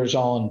 10 years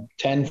on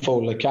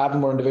tenfold. Like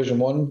Cavan were in Division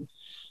 1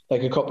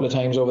 like a couple of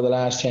times over the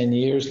last 10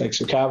 years. Like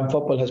so Cavan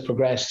football has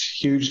progressed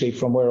hugely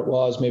from where it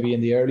was maybe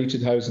in the early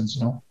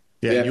 2000s,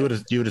 Yeah, you would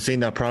have seen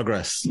that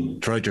progress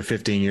throughout your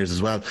 15 years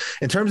as well.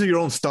 In terms of your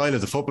own style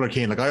as a footballer,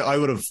 Cian, like I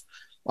would have.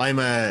 I'm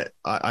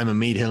a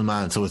Mead Hill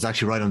man, so it's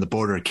actually right on the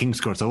border of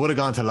Kingscourt. So I would have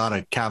gone to a lot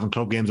of Cavan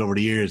club games over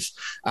the years,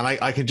 and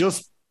I could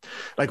just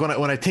like when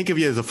I think of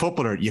you as a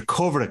footballer, you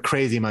covered a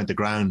crazy amount of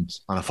ground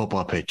on a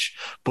football pitch,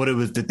 but it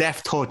was the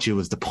deft touch, it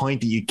was the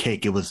point that you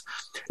kick, it was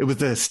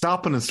the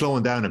stopping and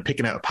slowing down and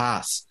picking out a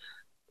pass.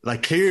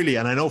 Like clearly,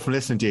 and I know from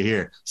listening to you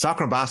here,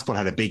 soccer and basketball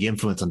had a big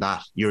influence on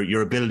that.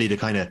 Your ability to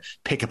kind of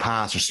pick a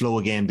pass or slow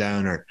a game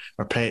down or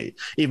play,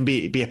 even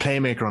be a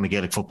playmaker on a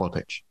Gaelic football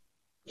pitch.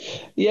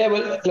 Yeah,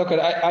 well, look,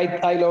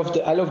 I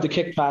love the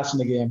kick pass in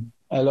the game.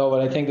 I love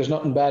it. I think there's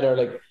nothing better.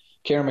 Like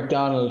Kieran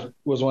McDonald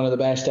was one of the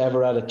best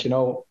ever at it,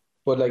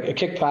 But like a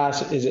kick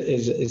pass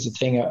is a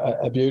thing,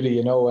 a beauty,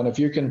 And if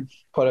you can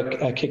put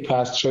a kick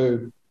pass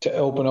through to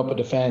open up a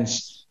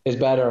defence, is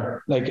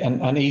better, like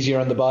and easier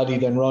on the body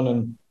than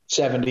running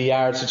 70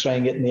 yards to try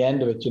and get in the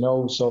end of it,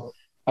 So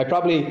I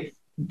probably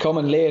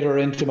coming later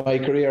into my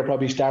career,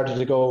 probably started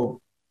to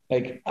go,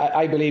 like,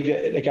 I believe,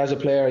 like, as a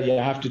player, you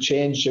have to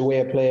change your way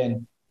of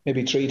playing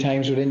maybe 3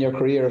 times within your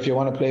career if you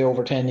want to play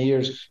over 10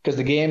 years, because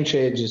the game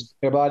changes,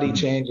 your body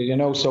changes,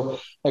 so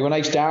like when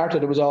I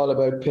started, it was all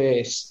about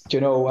pace,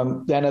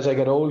 and then as I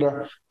got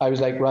older, I was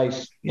like, right,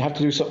 you have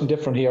to do something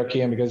different here,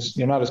 Cian, because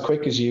you're not as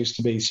quick as you used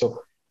to be.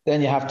 So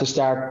then you have to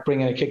start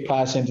bringing a kick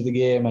pass into the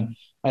game, and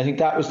I think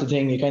that was the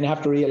thing. You kind of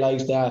have to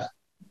realise that.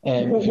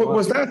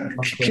 Was that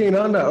keen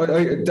on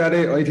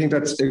that? I think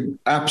that's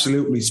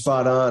absolutely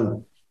spot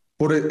on.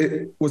 But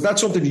was that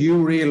something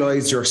you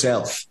realised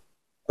yourself?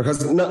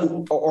 Because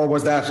or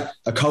was that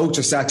a coach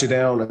that sat you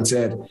down and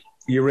said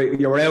you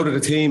were out of the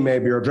team,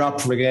 maybe you're dropped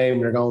from a game,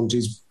 and you're going,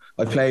 geez,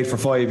 I played for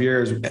 5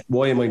 years,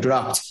 why am I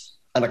dropped?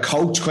 And a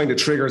coach kind of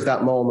triggers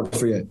that moment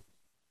for you.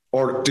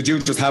 Or did you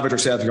just have it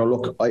yourself? You go,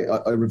 look,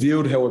 I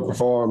reviewed how I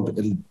performed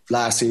in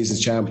last season's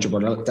championship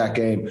or that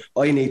game.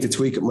 I need to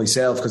tweak it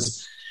myself,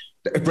 because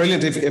it's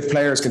brilliant if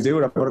players can do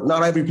it, but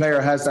not every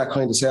player has that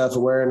kind of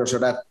self-awareness or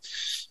that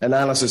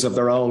analysis of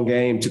their own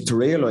game to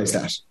realise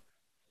that.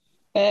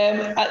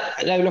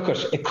 Now look,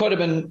 it could have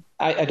been,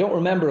 I don't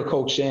remember a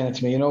coach saying it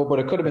to me, but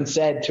it could have been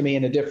said to me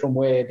in a different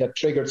way that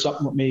triggered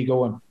something with me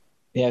going,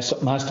 yeah,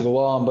 something has to go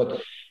on.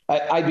 But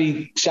I'd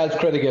be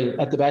self-critical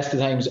at the best of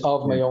times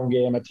of my own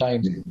game at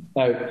times.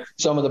 Now,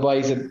 some of the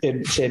boys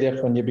would say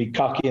different. You'd be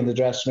cocky in the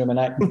dressing room and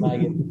acting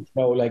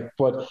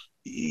but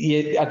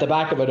at the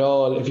back of it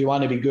all, if you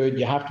want to be good,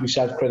 you have to be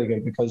self-critical,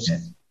 because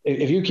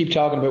if you keep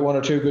talking about 1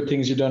 or 2 good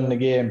things you've done in the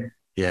game,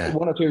 1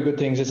 or 2 good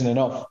things isn't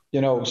enough,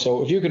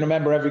 So if you can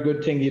remember every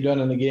good thing you've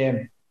done in the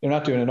game, you're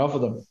not doing enough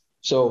of them.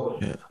 So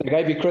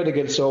I'd be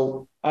critical.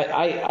 So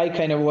I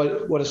kind of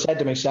would have said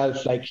to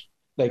myself, like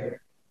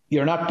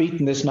you're not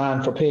beating this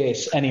man for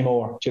pace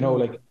anymore.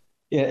 Like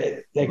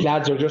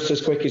lads are just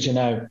as quick as you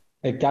now.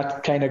 Like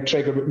that kind of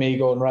triggered with me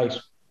going, right,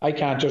 I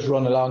can't just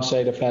run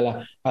alongside a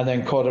fella and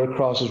then cut it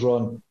across his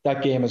run.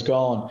 That game is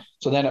gone.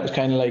 So then it was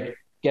kind of like,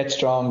 get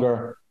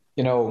stronger,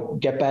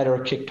 get better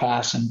at kick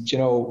passing,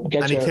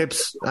 get any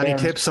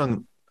tips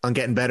on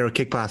getting better at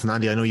kick passing,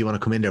 Andy? I know you want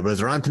to come in there, but is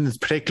there anything in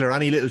particular,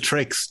 any little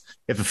tricks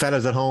if a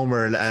fella's at home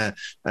or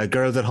a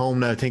girl's at home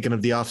now thinking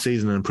of the off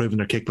season and improving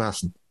their kick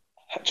passing?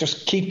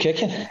 Just keep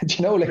kicking.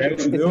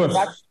 Practice.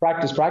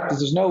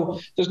 There's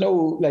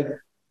no like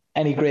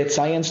any great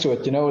science to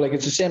it. Like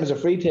it's the same as a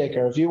free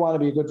taker. If you want to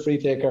be a good free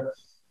taker,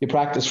 you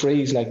practice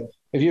frees. Like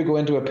if you go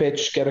into a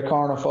pitch, get a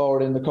corner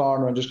forward in the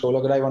corner and just go,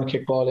 look, I want to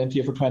kick ball into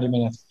you for 20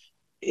 minutes.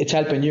 It's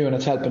helping you and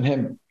it's helping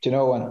him,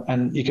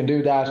 and you can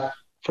do that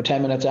for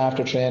 10 minutes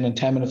after training,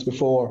 10 minutes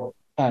before,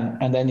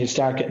 and then you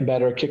start getting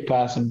better at kick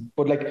passing.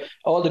 But like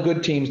all the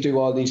good teams do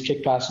all these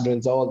kick passing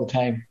drills all the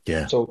time.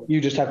 Yeah. So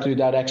you just have to do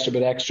that extra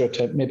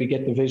to maybe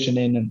get the vision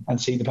in and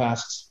see the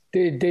passes.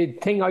 The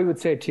thing I would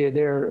say to you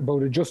there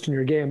about adjusting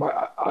your game,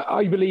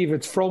 I believe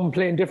it's from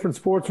playing different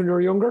sports when you're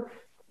younger.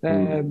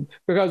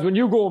 Because when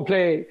you go and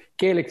play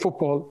Gaelic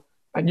football,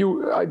 and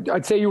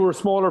I'd say you were a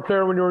smaller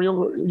player when you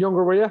were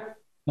younger, were you?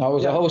 No, I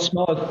was a whole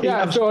small.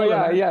 Yeah. So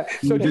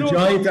the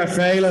giant at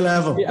failure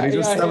level.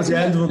 That was the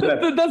end of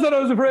it. That's what I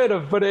was afraid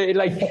of. But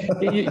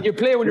you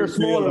play when you're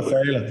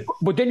smaller,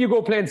 but then you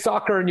go playing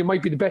soccer and you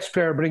might be the best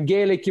player. But in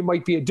Gaelic, you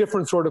might be a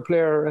different sort of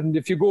player. And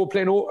if you go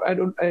playing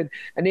at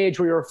an age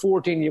where you're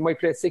 14, you might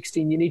play at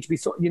 16. You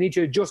need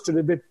to adjust it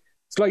a bit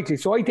slightly.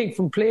 So I think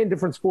from playing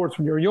different sports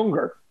when you're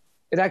younger,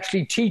 it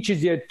actually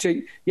teaches you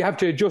you have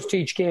to adjust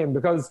each game,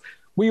 because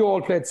we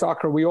all played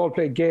soccer, we all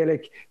played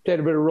Gaelic,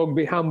 played a bit of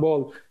rugby,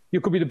 handball. You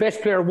could be the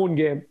best player one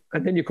game,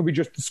 and then you could be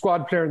just the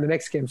squad player in the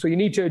next game. So you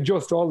need to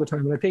adjust all the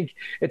time. And I think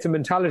it's a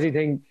mentality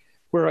thing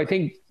where I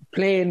think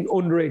playing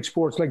underage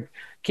sports, like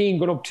Cian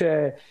going up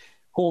to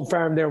Home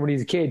Farm there when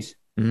he's a kid,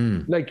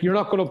 like you're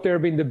not going up there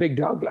being the big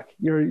dog. Like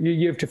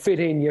you have to fit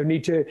in. You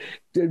need to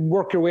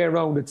work your way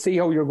around it, see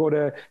how you're going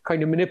to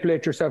kind of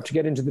manipulate yourself to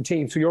get into the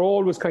team. So you're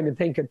always kind of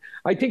thinking.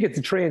 I think it's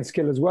a trained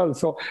skill as well.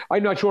 So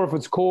I'm not sure if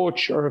it's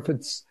coach or if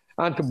it's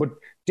Anthem, but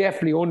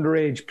definitely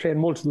underage playing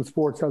multiple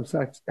sports helps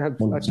that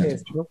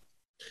taste,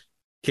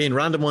 Cian,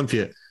 random one for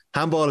you.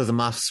 Handball is a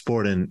massive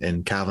sport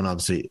in Cavan,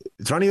 obviously.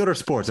 Is there any other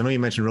sports? I know you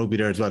mentioned rugby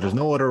there as well. There's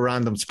no other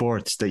random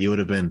sports that you would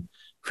have been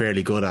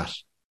fairly good at.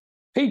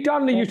 Pete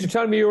Donnelly used to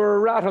tell me you were a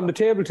rat on the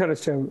table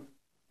tennis team.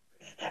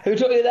 Who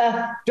told you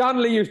that?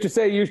 Donnelly used to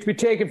say you used to be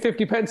taking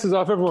 50 pences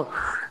off everyone.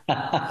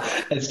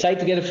 It's tight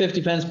to get a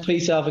 50 pence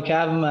piece off a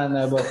Cavan man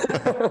now, but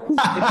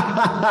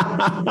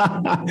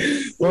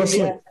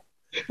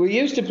we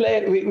used to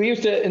play. We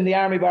used to in the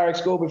army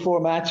barracks go before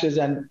matches,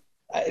 and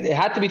it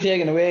had to be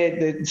taken away.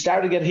 It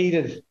started to get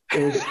heated.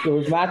 There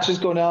was matches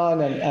going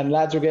on, and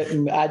lads were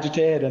getting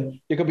agitated, and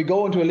you could be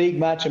going to a league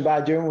match and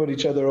bad doing with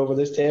each other over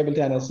this table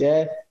tennis.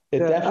 Yeah,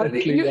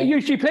 definitely.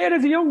 You played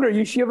as a younger.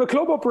 You have a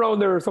club up around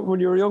there or something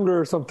when you were younger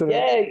or something.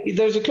 Yeah,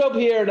 there's a club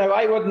here now.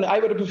 I would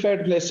have preferred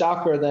to play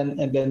soccer than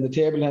the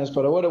table tennis,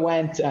 but I would have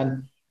went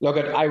and Look,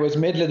 I was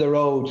middle of the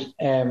road.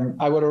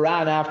 I would have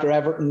ran after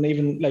Everton,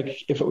 even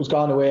like if it was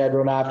gone away, I'd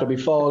run after, be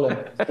falling.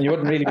 And you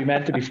wouldn't really be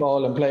meant to be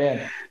falling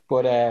playing.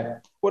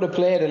 But would have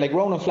played it. Like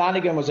Ronan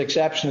Flanagan was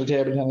exceptional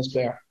table tennis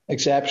player.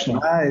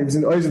 Exceptional. He was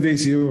in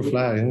DCU with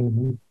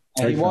Flanagan.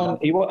 He won.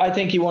 I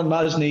think he won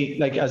Masney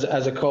like as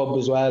a cub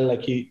as well.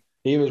 Like he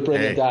was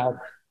brilliant at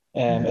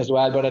as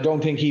well. But I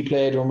don't think he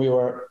played when we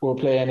were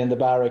playing in the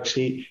barracks.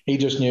 He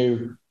just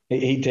knew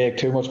he'd take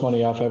too much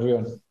money off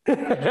everyone.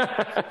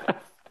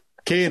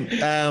 Cian,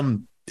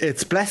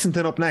 it's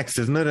Blessington up next,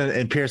 isn't it?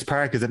 In Pearse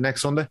Park, is it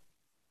next Sunday?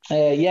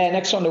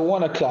 Next Sunday,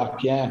 1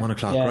 o'clock. Yeah, 1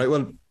 o'clock. Yeah. Right.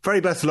 Well,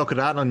 very best of luck at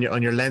that on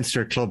your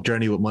Leinster club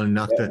journey with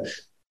Mullinachta.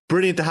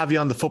 Brilliant to have you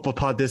on the football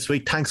pod this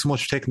week. Thanks so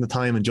much for taking the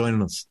time and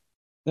joining us.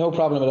 No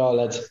problem at all,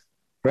 lads.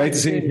 Great to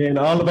see you, Cian.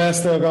 All the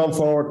best now going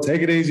forward.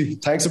 Take it easy.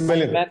 Thanks a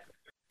million.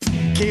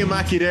 Cian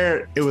Mackey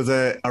there. It was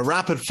a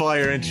rapid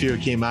fire interview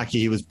with Cian Mackey.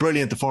 He was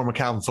brilliant, the former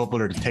Cavan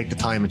footballer, to take the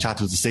time and chat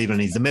to us this evening.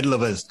 He's in the middle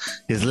of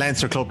his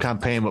Leinster club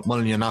campaign with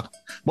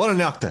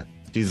Mullinachta.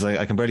 Jesus,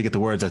 I can barely get the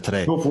words out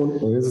today.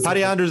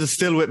 Paddy Andrews is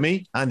still with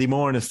me. Andy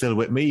Moran is still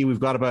with me. We've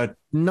got about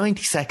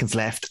 90 seconds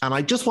left, and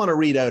I just want to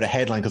read out a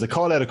headline because I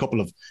called out a couple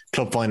of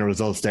club final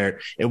results there.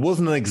 It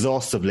wasn't an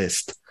exhaustive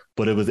list,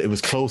 but it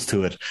was close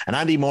to it. And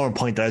Andy Moran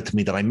pointed out to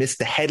me that I missed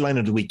the headline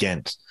of the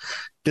weekend.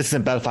 This is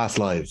in Belfast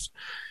Live.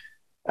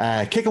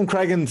 Kickham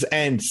Craigan's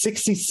end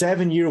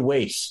 67-year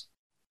wait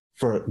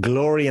for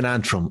glory in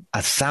Antrim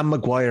as Sam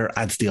Maguire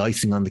adds the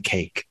icing on the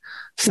cake.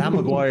 Sam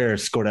Maguire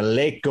scored a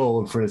late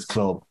goal for his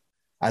club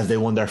as they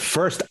won their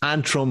first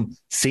Antrim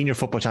Senior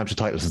Football Championship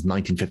title since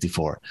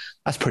 1954.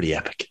 That's pretty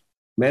epic.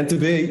 Meant to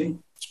be.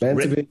 It's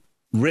meant to be.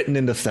 Written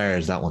in the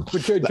stars, that one.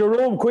 But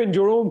Jerome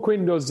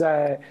Quinn does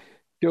a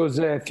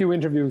few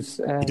interviews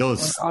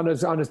on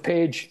his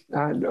page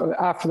and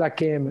after that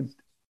game. And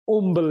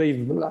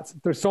unbelievable.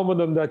 There's some of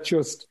them that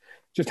just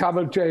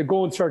haven't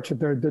go and search it.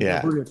 They're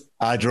brilliant.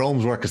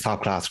 Jerome's work is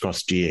top class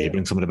across GA. He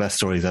brings some of the best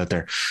stories out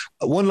there.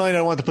 One line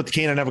I want to put to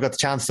Cian, I never got the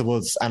chance to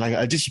was, and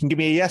I just, you can give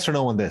me a yes or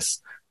no on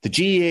this. The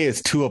GA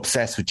is too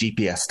obsessed with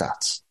GPS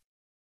stats. Is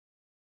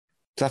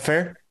that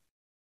fair?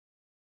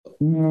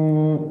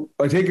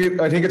 I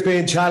think it's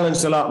being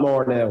challenged a lot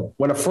more now.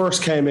 When it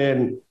first came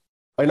in,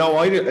 I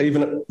know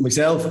even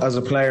myself as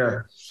a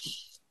player,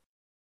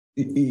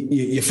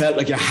 you felt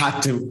like you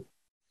had to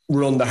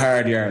run the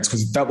hard yards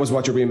because that was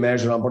what you're being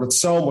measured on. But it's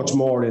so much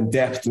more in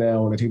depth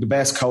now, and I think the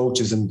best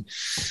coaches and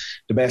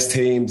the best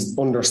teams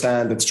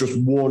understand it's just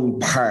one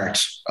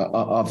part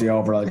of the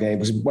overall game.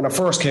 Because when it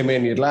first came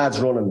in, you had lads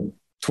running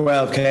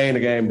 12k in a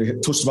game. They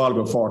touched the ball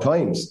about 4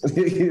 times.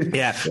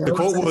 Yeah, the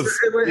quote was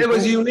it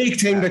was a unique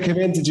thing that came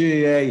into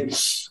GAA.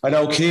 I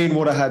know Cian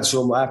would have had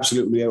some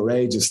absolutely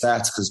outrageous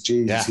stats because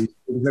Jesus, he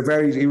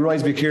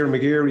reminds me of Kieran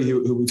McGeary,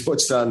 who we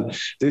touched on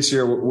this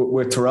year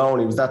with Tyrone.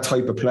 He was that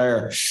type of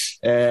player.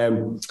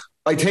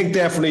 I think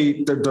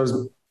definitely there's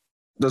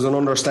an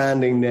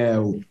understanding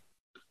now.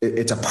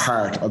 It's a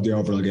part of the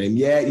overall game.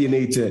 Yeah, you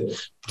need to,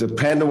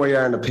 depending on where you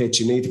are on the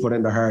pitch, you need to put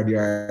in the hard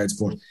yards,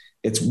 but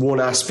it's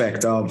one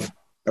aspect of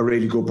a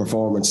really good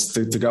performance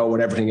to go with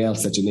everything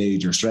else that you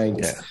need, your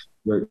strength,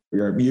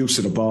 your use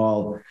of the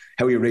ball,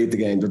 how you read the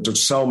game.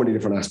 There's so many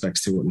different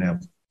aspects to it now.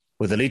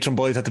 Will the Leitrim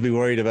boys have to be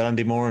worried about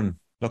Andy Moran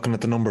looking at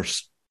the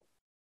numbers?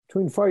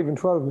 Between 5 and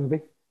 12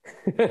 maybe.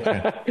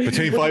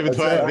 Between 5 and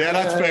 12,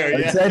 that's fair.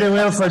 I'd say they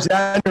will for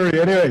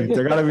January anyway.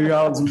 They're going to be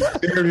on some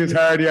serious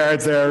hard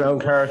yards there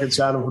around Carrick and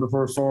Shannon for the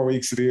first 4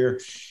 weeks of the year.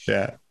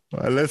 Yeah.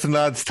 Well, listen,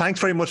 lads, thanks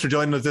very much for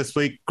joining us this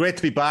week. Great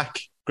to be back.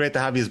 Great to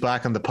have you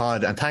back on the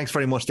pod, and thanks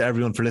very much to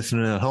everyone for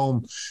listening at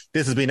home.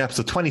 This has been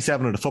episode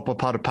 27 of the Football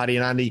Pod of Paddy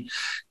and Andy.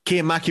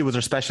 Cian Mackey was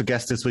our special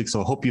guest this week,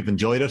 so I hope you've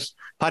enjoyed it.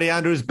 Paddy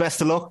Andrews,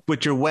 best of luck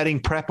with your wedding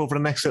prep over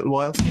the next little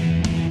while.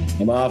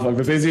 I'm off. I have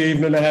a busy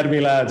evening ahead of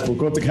me, lads, but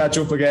good to catch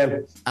up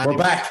again. Andy,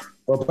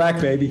 we're back,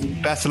 baby.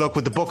 Best of luck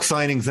with the book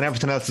signings and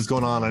everything else that's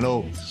going on. I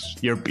know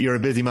you're a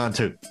busy man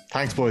too.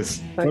 Thanks,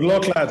 boys. Good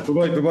luck, lads.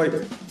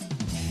 Bye-bye.